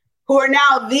divorces, who are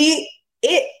now the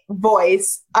it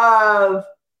voice of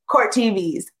court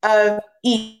TVs, of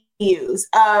EUs,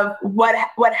 of what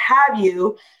have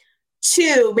you.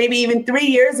 2, maybe even 3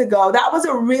 years ago, that was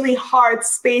a really hard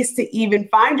space to even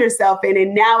find yourself in.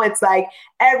 And now it's like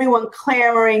everyone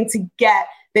clamoring to get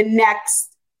the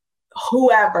next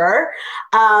whoever.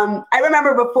 I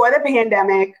remember before the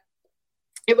pandemic,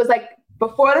 it was like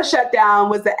before the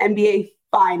shutdown was the NBA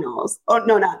finals. Oh,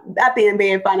 no, not the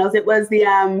NBA finals. It was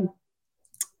the,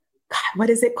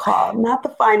 what is it called? Not the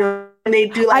final. And they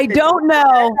do like I don't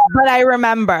know, but I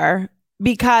remember.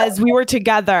 Because we were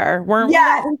together, weren't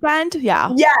we? Friend?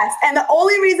 Yeah. Yes. And the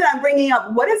only reason I'm bringing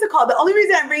up, what is it called? The only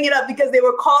reason I'm bringing it up because they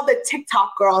were called the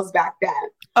TikTok girls back then.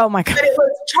 Oh my God. But it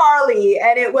was Charlie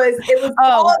and it was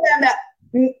all of them that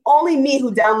only me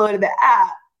who downloaded the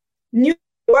app knew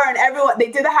who were, and everyone,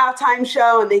 they did the halftime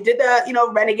show and they did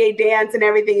the, renegade dance and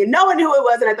everything. And no one knew who it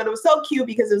was. And I thought it was so cute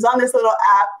because it was on this little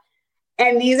app.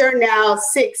 And these are now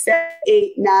 6, 7,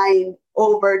 8, 9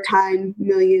 overtime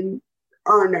million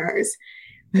earners.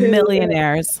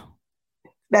 Millionaires.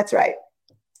 That's right.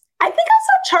 I think I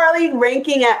saw Charlie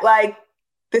ranking at like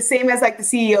the same as like the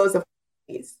CEOs of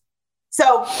companies.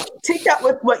 So take that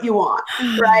with what you want,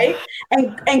 right?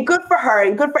 And good for her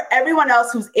and good for everyone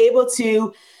else who's able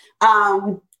to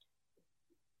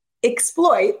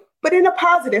exploit, but in a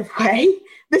positive way,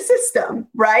 the system,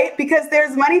 right? Because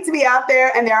there's money to be out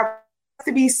there and there are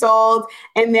to be sold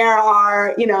and there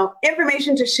are,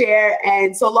 information to share.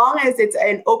 And so long as it's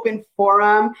an open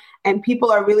forum and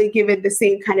people are really given the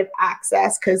same kind of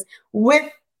access, because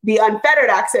with the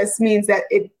unfettered access means that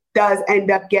it does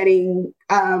end up getting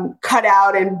cut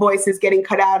out and voices getting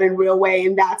cut out in real way.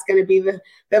 And that's going to be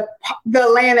the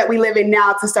land that we live in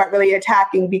now to start really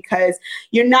attacking, because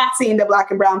you're not seeing the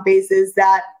Black and brown faces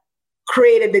that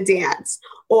created the dance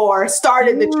or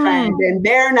started the trend, and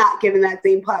they're not given that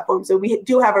same platform. So we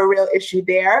do have a real issue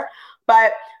there.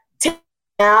 But taking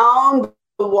down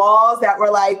the walls that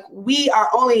were like, we are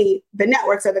only the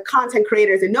networks or the content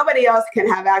creators and nobody else can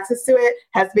have access to it,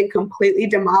 has been completely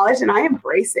demolished. And I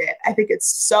embrace it. I think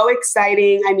it's so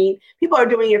exciting. I mean, people are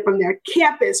doing it from their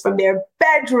campus, from their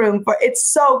bedroom. It's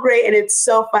so great and it's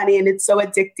so funny and it's so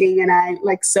addicting. And I'm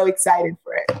like so excited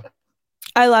for it.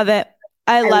 I love it.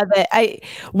 I love it.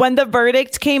 When the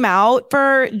verdict came out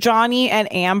for Johnny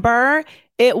and Amber,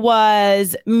 it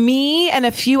was me and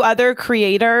a few other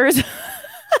creators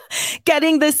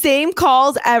getting the same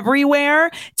calls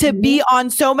everywhere to be on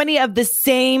so many of the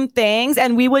same things.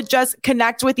 And we would just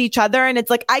connect with each other. And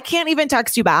it's like, I can't even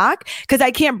text you back because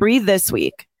I can't breathe this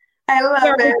week. I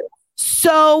love it.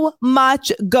 So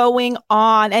much going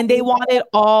on and they wanted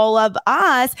all of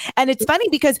us. And it's funny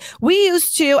because we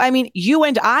used to, you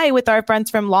and I with our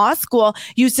friends from law school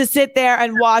used to sit there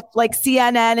and watch like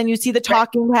CNN and you see the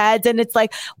talking heads and it's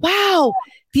like, wow,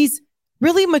 these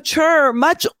really mature,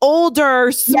 much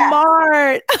older,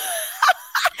 smart.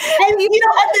 And, you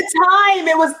know, at the time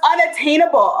it was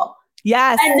unattainable.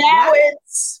 Yes. And now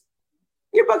it's,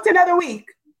 you're booked another week.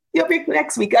 You'll be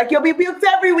next week. Like, you'll be booked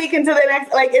every week until the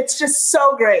next, like, it's just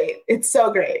so great. It's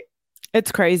so great.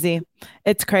 It's crazy.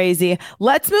 It's crazy.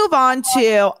 Let's move on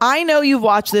to, I know you've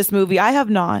watched this movie. I have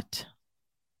not.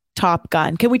 Top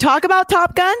Gun. Can we talk about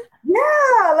Top Gun?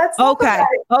 Yeah, let's talk about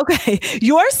it. Okay.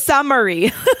 Your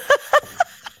summary.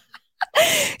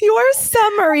 Your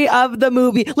summary of the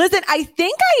movie. Listen, I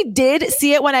think I did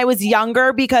see it when I was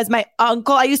younger because my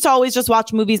uncle, I used to always just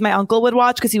watch movies my uncle would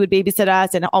watch because he would babysit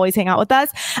us and always hang out with us.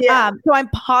 Yeah. So I'm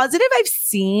positive I've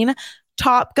seen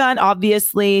Top Gun,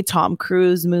 obviously, Tom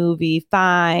Cruise movie,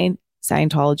 fine.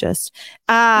 Scientologist.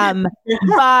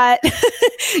 But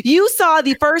you saw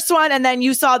the first one and then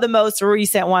you saw the most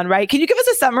recent one, right? Can you give us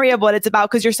a summary of what it's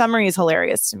about? Because your summary is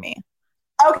hilarious to me.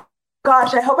 Oh,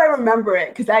 gosh, I hope I remember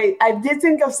it because I did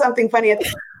think of something funny.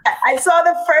 I saw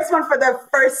the first one for the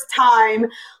first time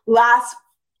last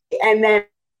and then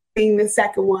seeing the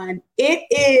second one. It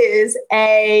is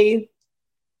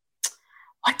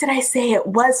what did I say? It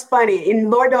was funny.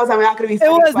 And Lord knows I'm not going to be funny.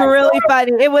 It was really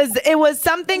funny. It was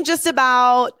something just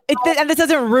about, and this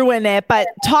doesn't ruin it, but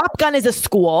Top Gun is a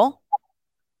school.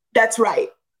 That's right.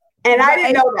 And I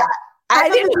didn't know that. I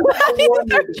didn't know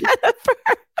that.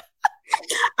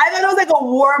 I thought it was like a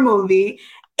war movie.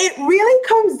 It really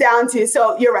comes down to,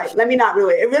 so you're right, let me not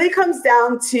ruin it. It really comes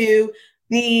down to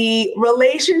the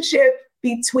relationship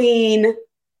between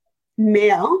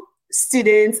male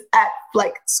students at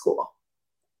flight school.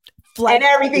 And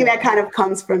everything that kind of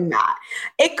comes from that.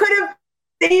 It could have,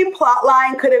 the same plot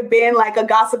line could have been like a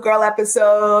Gossip Girl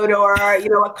episode or, you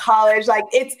know, a college, like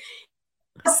it's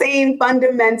the same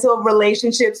fundamental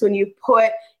relationships when you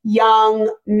put young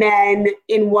men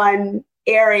in one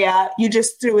area, you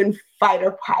just threw in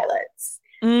fighter pilots.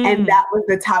 And that was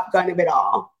the Top Gun of it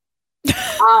all.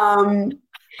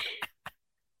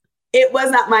 It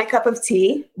was not my cup of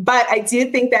tea, but I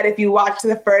do think that if you watch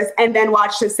the first and then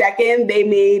watch the second, they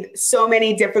made so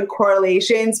many different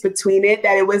correlations between it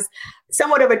that it was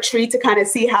somewhat of a treat to kind of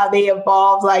see how they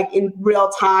evolved like in real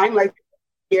time, like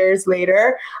years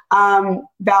later.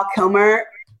 Val Kilmer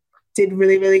did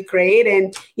really, really great.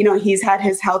 And, you know, he's had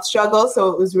his health struggles.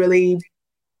 So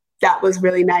that was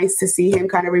really nice to see him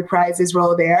kind of reprise his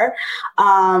role there.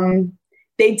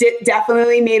 They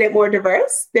definitely made it more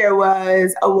diverse. There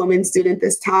was a woman student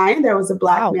this time. There was a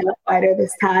Black male fighter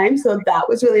this time. So that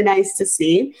was really nice to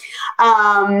see.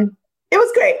 It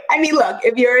was great. I mean, look,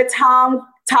 if you're a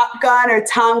Top Gun or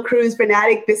Tom Cruise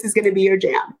fanatic, this is going to be your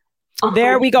jam.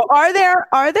 There we go. Are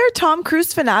there Tom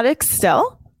Cruise fanatics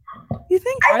still? You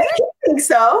think? I think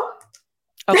so.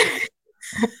 Okay.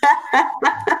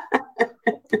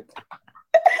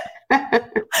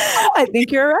 I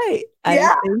think you're right.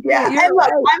 Yeah. And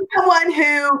look, I'm someone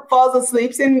who falls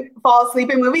asleep in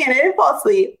movie, and I didn't fall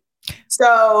asleep.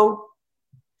 So,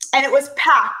 and it was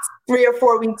packed 3 or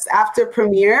 4 weeks after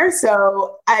premiere.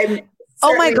 So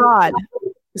oh my God.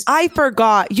 I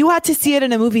forgot. You had to see it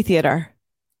in a movie theater.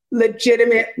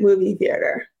 Legitimate movie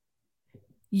theater.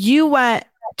 You went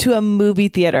to a movie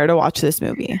theater to watch this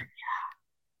movie. Yeah.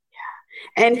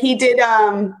 And he did,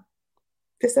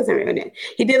 this doesn't ruin it.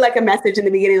 He did like a message in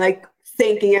the beginning, like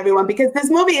thanking everyone, because this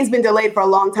movie has been delayed for a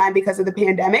long time because of the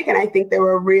pandemic. And I think there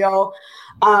were real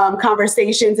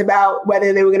conversations about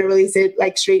whether they were going to release it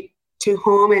like straight to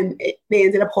home. And they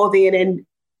ended up holding it and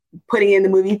putting it in the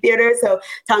movie theater. So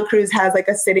Tom Cruise has like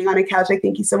a sitting on a couch. Like,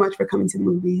 thank you so much for coming to the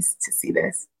movies to see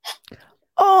this.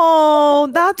 Oh,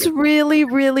 that's really,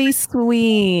 really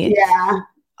sweet. Yeah.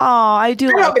 Oh, I do.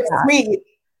 I don't know if it's sweet,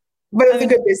 but it's a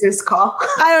good business call.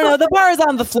 I don't know. The bar is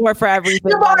on the floor for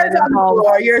everything. The bar is on the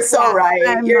floor. You're so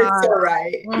right. You're so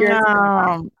right. You're so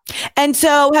right. And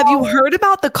so have you heard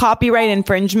about the copyright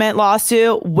infringement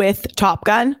lawsuit with Top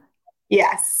Gun?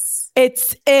 Yes.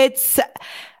 It's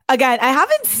again, I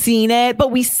haven't seen it,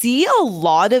 but we see a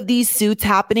lot of these suits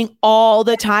happening all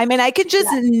the time. And I can just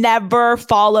never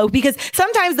follow, because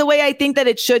sometimes the way I think that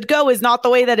it should go is not the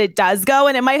way that it does go.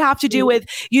 And it might have to do with,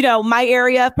 you know, my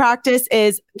area of practice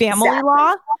is family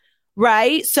law,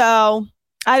 right? So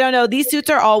I don't know. These suits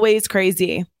are always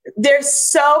crazy. They're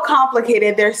so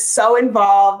complicated. They're so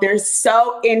involved. They're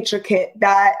so intricate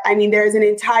that, I mean, there's an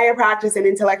entire practice in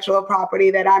intellectual property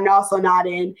that I'm also not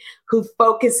in, who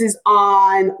focuses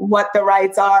on what the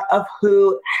rights are of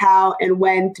who, how, and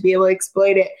when to be able to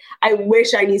exploit it. I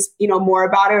wish I knew, more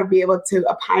about it or be able to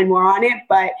opine more on it.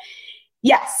 But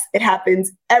yes, it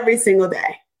happens every single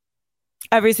day.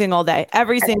 Every single day.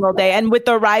 And with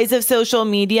the rise of social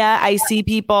media, I see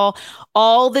people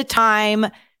all the time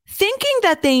thinking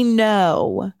that they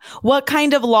know what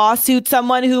kind of lawsuit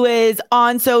someone who is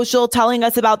on social telling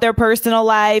us about their personal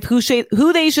life,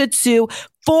 who they should sue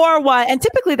for what. And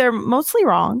typically they're mostly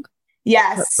wrong.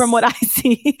 Yes. From what I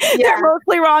see, they're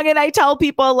mostly wrong. And I tell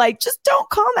people, like, just don't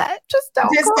comment. Just don't.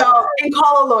 And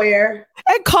call a lawyer.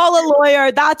 And call a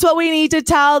lawyer. That's what we need to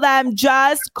tell them.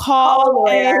 Just call a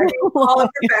lawyer. Call a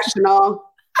professional.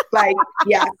 Like,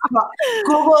 yeah.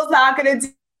 Google's not going to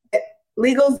do it.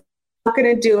 Legal's not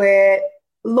going to do it.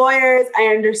 Lawyers,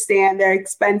 I understand they're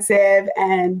expensive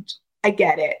and I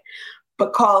get it.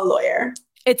 But call a lawyer.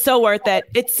 It's so worth it.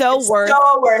 It's so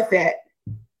worth it.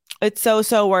 It's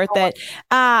so worth it.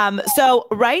 So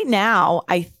right now,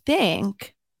 I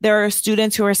think there are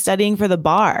students who are studying for the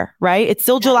bar, right? It's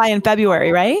still July and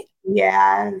February, right?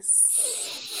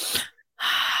 Yes.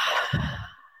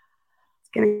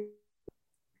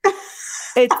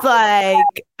 It's like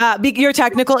your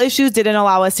technical issues didn't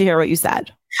allow us to hear what you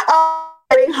said. Oh,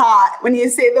 getting hot. When you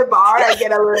say the bar, I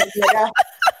get a little bit.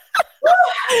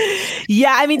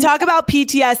 Yeah, I mean, talk about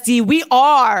PTSD. We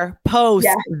are post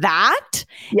that.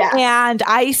 Yeah. And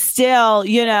I still,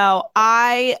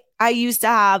 I used to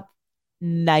have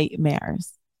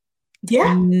nightmares.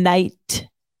 Yeah.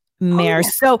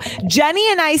 Nightmares. So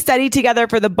Jenny and I studied together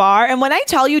for the bar. And when I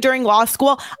tell you during law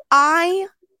school, I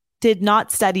did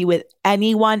not study with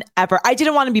anyone ever. I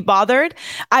didn't want to be bothered.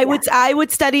 I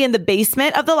would study in the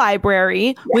basement of the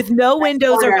library with no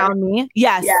windows around me.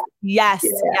 Yes.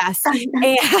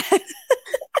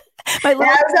 And I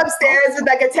was upstairs with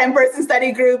like a 10-person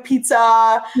study group,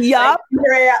 pizza. Yup.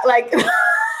 Like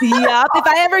Yep. If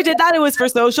I ever did that, it was for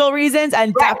social reasons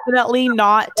and definitely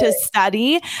not to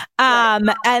study.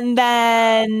 And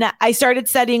then I started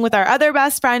studying with our other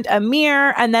best friend,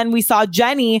 Amir. And then we saw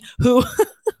Jenny, who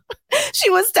she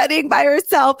was studying by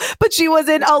herself, but she was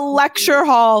in a lecture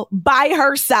hall by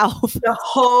herself. The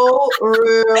whole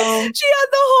room. She had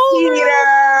the whole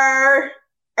heater,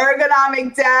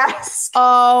 ergonomic desk.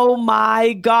 Oh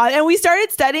my God. And we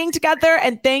started studying together,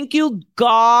 and thank you,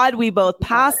 God, we both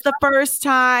passed the first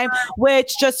time,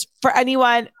 which, just for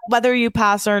anyone, whether you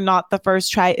pass or not the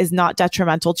first try, is not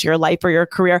detrimental to your life or your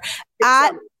career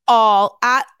at all.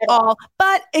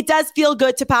 But it does feel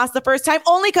good to pass the first time,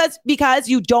 only because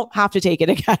you don't have to take it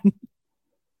again.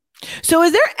 So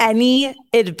is there any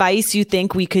advice you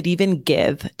think we could even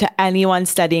give to anyone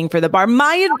studying for the bar?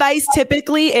 My advice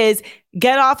typically is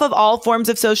get off of all forms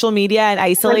of social media and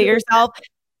isolate yourself.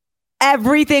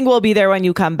 Everything will be there when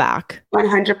you come back.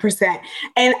 100%.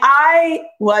 And I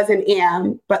was and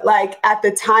am, but like at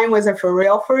the time was a for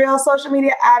real social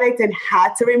media addict and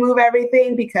had to remove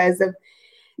everything because of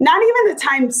not even the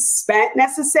time spent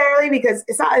necessarily, because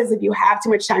it's not as if you have too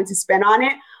much time to spend on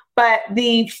it, but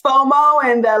the FOMO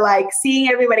and the like seeing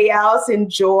everybody else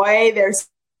enjoy their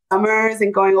summers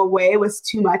and going away was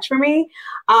too much for me.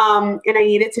 And I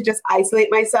needed to just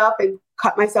isolate myself and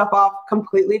cut myself off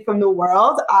completely from the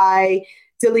world. I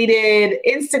deleted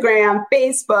Instagram,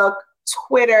 Facebook,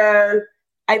 Twitter.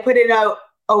 I put in a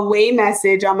away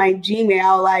message on my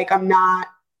Gmail, like, I'm not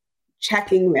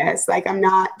checking this, like I'm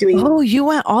not doing. Oh, you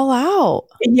went all out.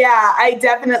 Yeah, I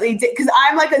definitely did, because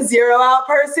I'm like a zero out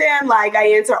person. Like I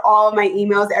answer all of my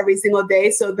emails every single day.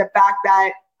 So the fact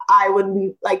that I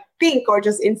wouldn't like think or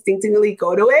just instinctively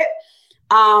go to it.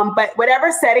 But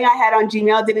whatever setting I had on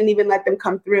Gmail didn't even let them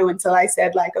come through until I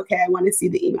said like, okay, I want to see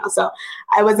the email. So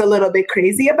I was a little bit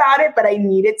crazy about it, but I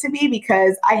needed to be,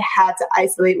 because I had to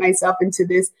isolate myself into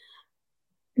this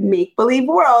make-believe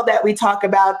world that we talk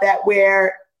about, that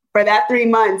where for that 3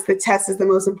 months, the test is the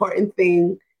most important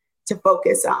thing to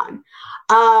focus on.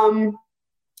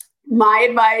 My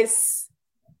advice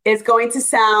is going to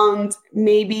sound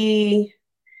maybe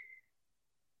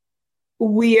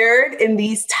weird in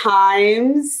these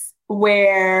times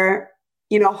where,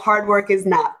 hard work is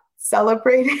not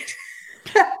celebrated.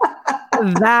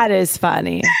 That is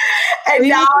funny. And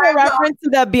now a reference to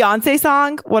the Beyonce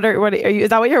song. What are you? Is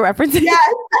that what you're referencing?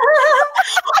 Yes.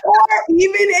 Or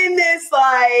even in this,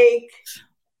 like,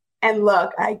 and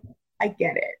look, I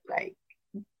get it. Like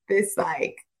this,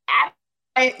 like,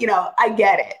 I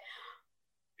get it.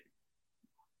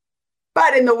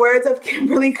 But in the words of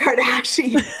Kimberly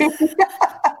Kardashian,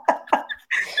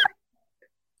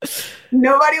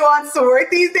 nobody wants to work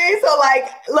these days. So like,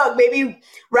 look, maybe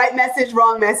right message,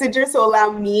 wrong messenger. So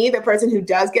allow me, the person who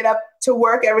does get up to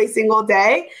work every single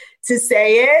day, to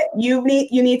say it. You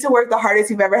need to work the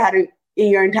hardest you've ever had in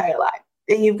your entire life.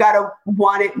 And you've got to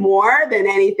want it more than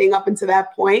anything up until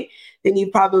that point than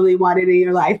you probably wanted in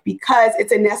your life, because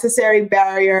it's a necessary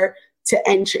barrier to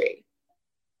entry.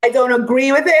 I don't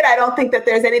agree with it. I don't think that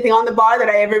there's anything on the bar that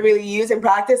I ever really use in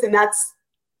practice. And that's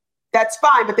that's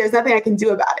fine, but there's nothing I can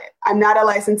do about it. I'm not a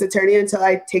licensed attorney until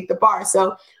I take the bar.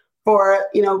 So for,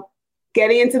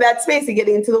 getting into that space and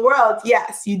getting into the world,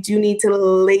 yes, you do need to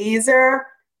laser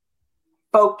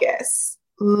focus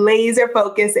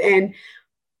and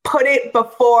put it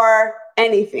before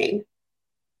anything.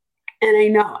 And I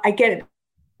know, I get it.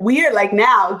 Weird, like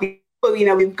now,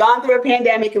 we've gone through a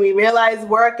pandemic and we realize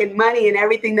work and money and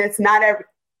everything that's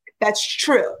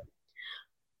true.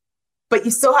 But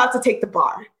you still have to take the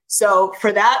bar. So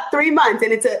for that 3 months,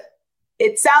 and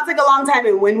it sounds like a long time.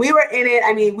 And when we were in it,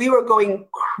 I mean, we were going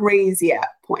crazy at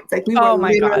points. Like we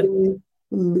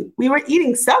were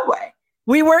eating Subway.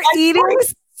 We were eating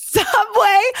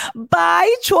Subway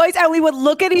by choice. And we would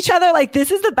look at each other like,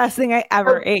 this is the best thing I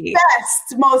ever ate.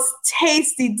 Best, most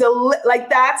tasty, like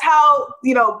that's how,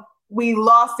 we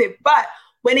lost it. But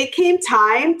when it came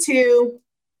time to,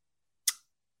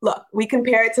 look, we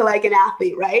compare it to like an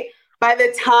athlete, right? By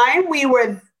the time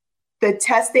the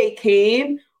test day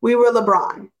came, we were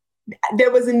LeBron. There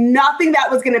was nothing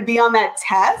that was going to be on that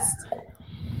test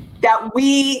that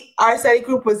our study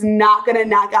group was not going to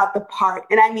knock out the park.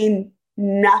 And I mean,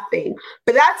 nothing.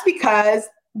 But that's because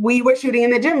we were shooting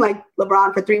in the gym like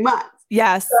LeBron for 3 months.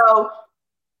 Yes. So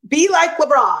be like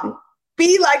LeBron,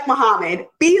 be like Muhammad,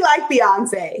 be like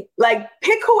Beyonce, like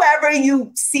pick whoever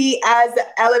you see as the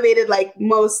elevated, like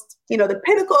most, the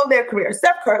pinnacle of their career,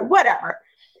 Steph Curry, whatever.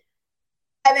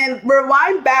 And then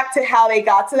rewind back to how they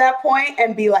got to that point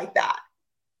and be like that.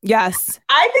 Yes.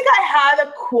 I think I had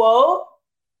a quote.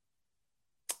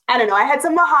 I don't know. I had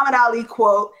some Muhammad Ali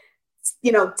quote,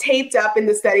 taped up in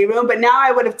the study room, but now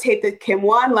I would have taped the Kim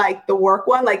one, like the work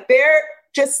one. Like they're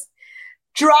just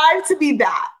drive to be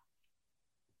that.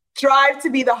 Drive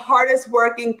to be the hardest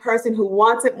working person who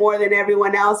wants it more than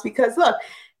everyone else. Because look,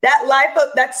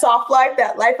 that soft life,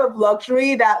 that life of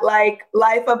luxury, that like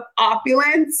life of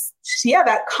opulence, yeah,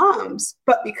 that comes.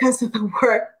 But because of the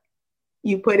work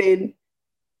you put in,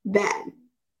 then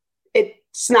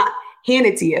it's not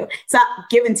handed to you. It's not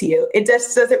given to you. It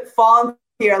just doesn't fall into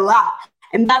your lap.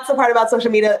 And that's the part about social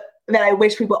media that I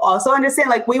wish people also understand.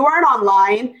 Like we weren't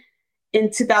online in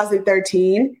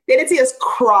 2013. They didn't see us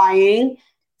crying,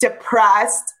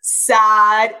 depressed,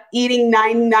 sad, eating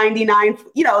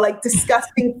 $9.99, like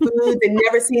disgusting foods and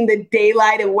never seeing the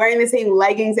daylight and wearing the same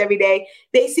leggings every day.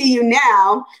 They see you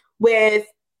now with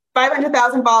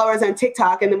 500,000 followers on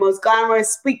TikTok and the most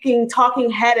glamorous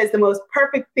talking head as the most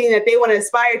perfect thing that they want to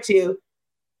aspire to.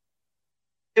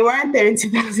 They weren't there in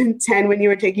 2010 when you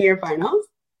were taking your finals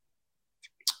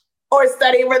or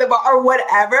studying for the bar or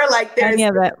whatever. Like there's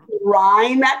a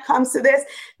grind that comes to this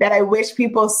that I wish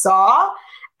people saw.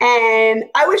 And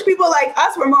I wish people like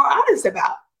us were more honest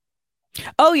about.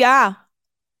 Oh, yeah.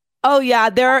 Oh, yeah.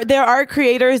 There are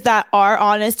creators that are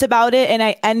honest about it. And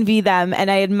I envy them and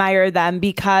I admire them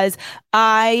because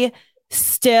I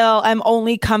still am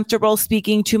only comfortable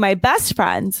speaking to my best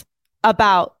friends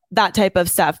about that type of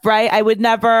stuff, right?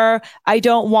 I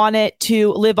don't want it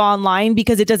to live online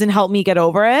because it doesn't help me get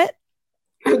over it.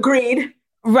 Agreed.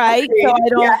 Right. So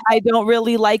I don't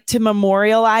really like to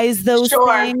memorialize those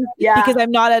things because I'm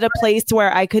not at a place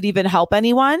where I could even help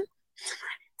anyone.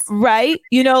 Right.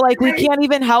 Like we can't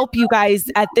even help you guys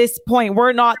at this point.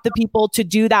 We're not the people to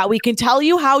do that. We can tell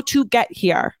you how to get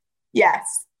here. Yes.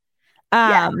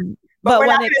 But we're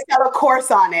not going to sell a course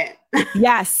on it.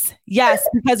 Yes,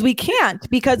 because we can't.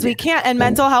 And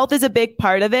mental health is a big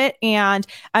part of it. And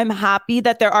I'm happy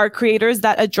that there are creators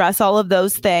that address all of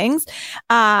those things.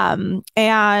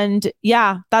 And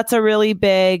yeah, that's a really,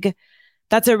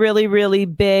 really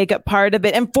big part of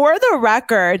it. And for the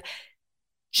record,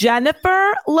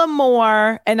 Jennifer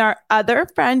Lamore and our other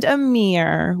friend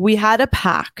Amir, we had a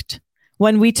pact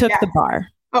when we took the bar.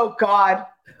 Oh God.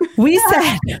 We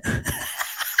said...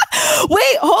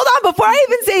 Wait, hold on. Before I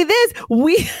even say this,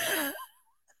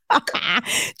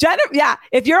 Jennifer,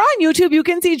 if you're on YouTube, you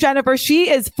can see Jennifer. She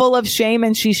is full of shame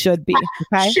and she should be.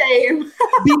 Okay? Shame.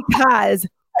 Because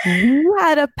we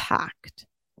had a pact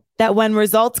that when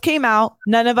results came out,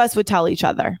 none of us would tell each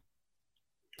other.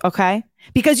 Okay?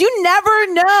 Because you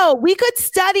never know. We could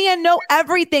study and know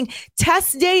everything.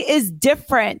 Test day is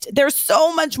different. There's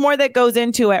so much more that goes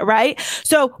into it, right?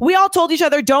 So we all told each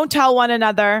other, don't tell one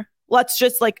another. Let's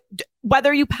just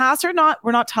whether you pass or not,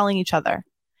 we're not telling each other.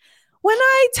 When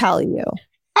I tell you,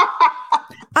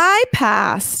 I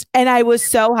passed and I was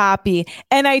so happy.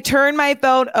 And I turned my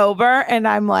phone over and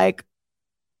I'm like,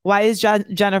 why is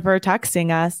Jennifer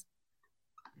texting us?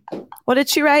 What did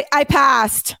she write? I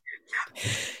passed.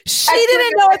 She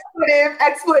didn't know.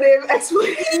 expletive.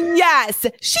 Yes.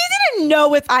 She didn't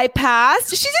know if I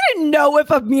passed. She didn't know if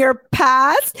Amir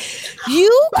passed.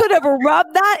 You could have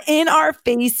rubbed that in our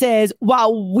faces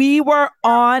while we were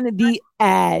on the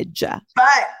edge.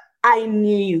 But I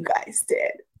knew you guys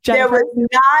did. Jennifer? There was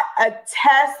not a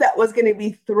test that was going to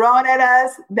be thrown at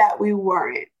us that we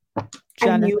weren't.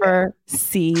 Jennifer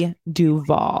C.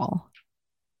 Duval.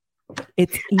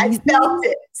 It's easy I felt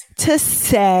it. to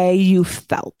say you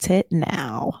felt it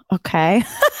now. Okay.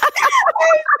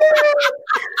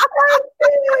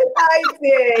 I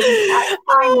did.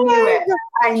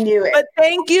 I knew it. But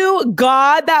thank you,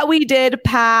 God, that we did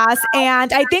pass.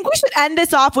 And I think we should end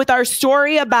this off with our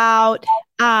story about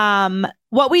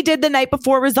what we did the night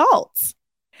before results.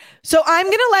 So I'm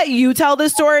going to let you tell the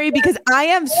story because I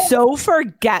am so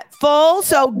forgetful.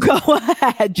 So go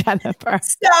ahead, Jennifer.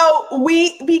 So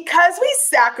because we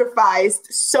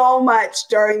sacrificed so much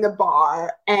during the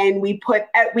bar and we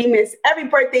missed every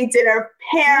birthday dinner,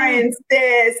 parents,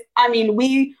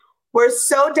 we were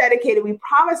so dedicated. We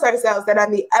promised ourselves that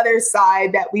on the other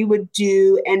side that we would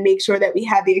do and make sure that we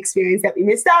had the experience that we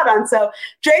missed out on. So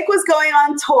Drake was going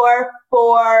on tour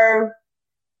for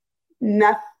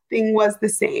nothing was the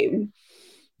same.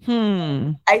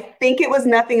 I think it was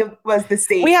nothing was the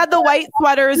same. We had the white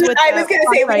sweaters with I was going to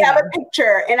say we have a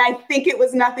picture and I think it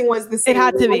was nothing was the same. It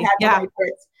had to be. Yeah.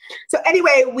 So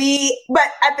anyway, but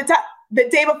at the time, the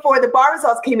day before the bar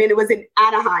results came in, it was in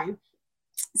Anaheim.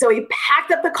 So we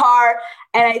packed up the car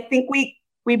and I think we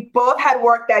both had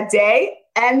work that day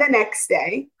and the next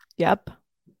day. Yep.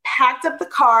 Packed up the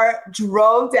car,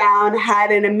 drove down, had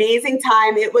an amazing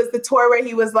time. It was the tour where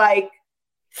he was like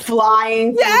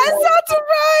flying. Yes, that's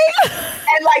right.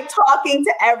 And like talking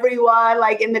to everyone,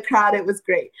 like in the crowd. It was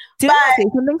great. Did he say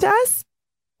something to us?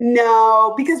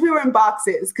 No, because we were in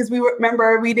boxes. Because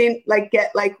remember, we didn't like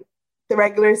get like the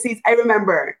regular seats. I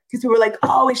remember because we were like,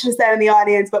 oh, we should have sat in the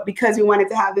audience. But because we wanted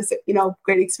to have this,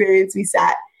 great experience, we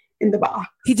sat in the box.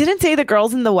 He didn't say the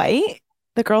girls in the white?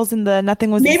 The girls in the nothing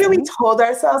was. Maybe we told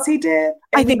ourselves he did.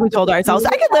 I think we told ourselves.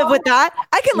 I can live with that.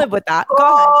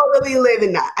 Totally live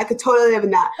in that. I could totally live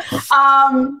in that.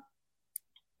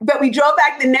 But we drove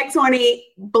back the next morning,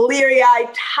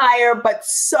 bleary-eyed, tired, but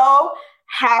so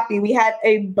happy. We had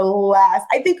a blast.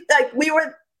 I think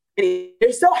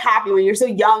you're so happy when you're so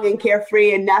young and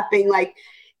carefree and nothing like.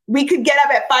 We could get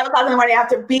up at 5 o'clock in the morning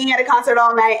after being at a concert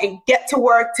all night and get to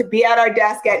work to be at our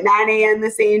desk at 9 a.m.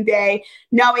 the same day,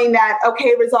 knowing that,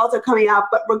 okay, results are coming out.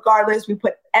 But regardless, we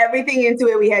put everything into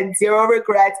it. We had zero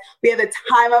regrets. We had the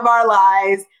time of our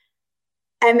lives.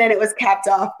 And then it was capped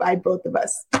off by both of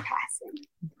us passing.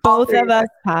 Both of us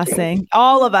passing.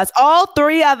 All of us. All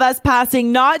three of us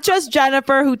passing. Not just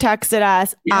Jennifer who texted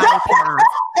us. I passed.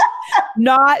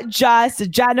 Not just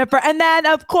Jennifer. And then,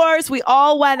 of course, we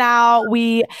all went out.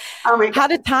 We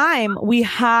had a time. We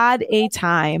had a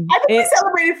time. I think we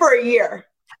celebrated for a year.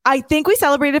 I think we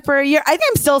celebrated for a year. I think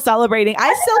I'm still celebrating.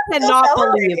 I still cannot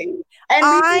believe. And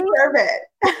we deserve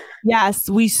it. Yes,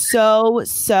 we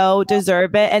so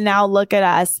deserve it. And now look at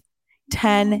us,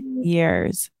 10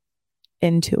 years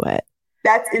into it.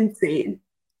 That's insane.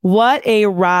 What a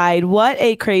ride. What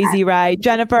a crazy ride.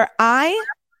 Jennifer, I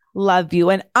love you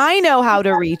and I know how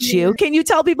to reach you. Can you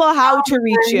tell people how to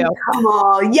reach you? Come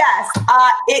on. Yes.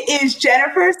 It is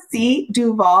Jennifer C.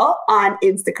 Duval on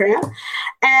Instagram.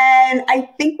 And I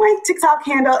think my TikTok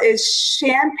handle is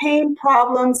Champagne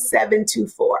Problem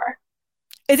 724.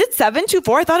 Is it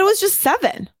 724? I thought it was just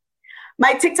 7.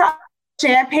 My TikTok,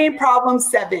 Champagne Problem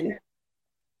 7.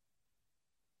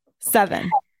 7.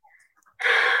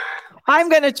 I'm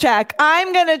going to check.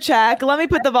 Let me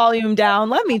put the volume down.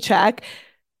 Let me check.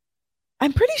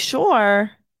 I'm pretty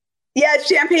sure. Yeah,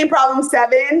 Champagne Problem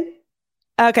 7.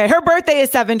 Okay, her birthday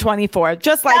is 7/24,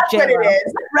 just like That's J-Lo. what it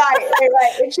is. Right.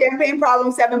 It's Champagne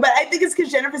Problem 7. But I think it's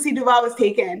because Jennifer C. Duval was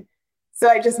taken. So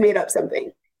I just made up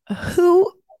something.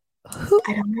 Who?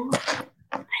 I don't know.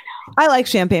 I like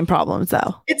Champagne Problems,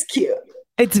 though. It's cute.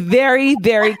 It's very,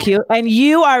 very cute. And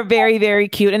you are very, very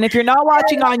cute. And if you're not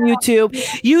watching on YouTube,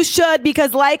 you should,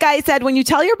 because like I said, when you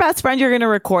tell your best friend you're going to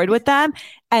record with them,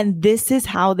 and this is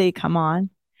how they come on.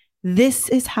 This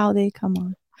is how they come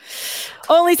on.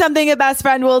 Only something a best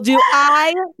friend will do.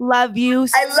 I love you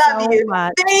so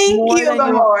much. Thank you,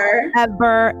 Lamore.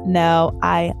 Ever know.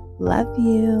 I love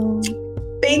you.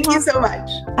 Thank you so much.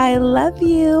 I love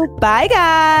you. Bye,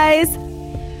 guys.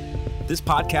 This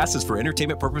podcast is for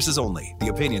entertainment purposes only. The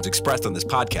opinions expressed on this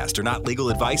podcast are not legal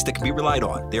advice that can be relied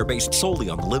on. They are based solely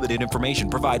on the limited information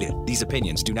provided. These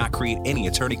opinions do not create any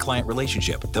attorney-client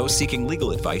relationship. Those seeking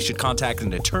legal advice should contact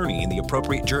an attorney in the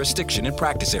appropriate jurisdiction and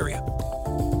practice area.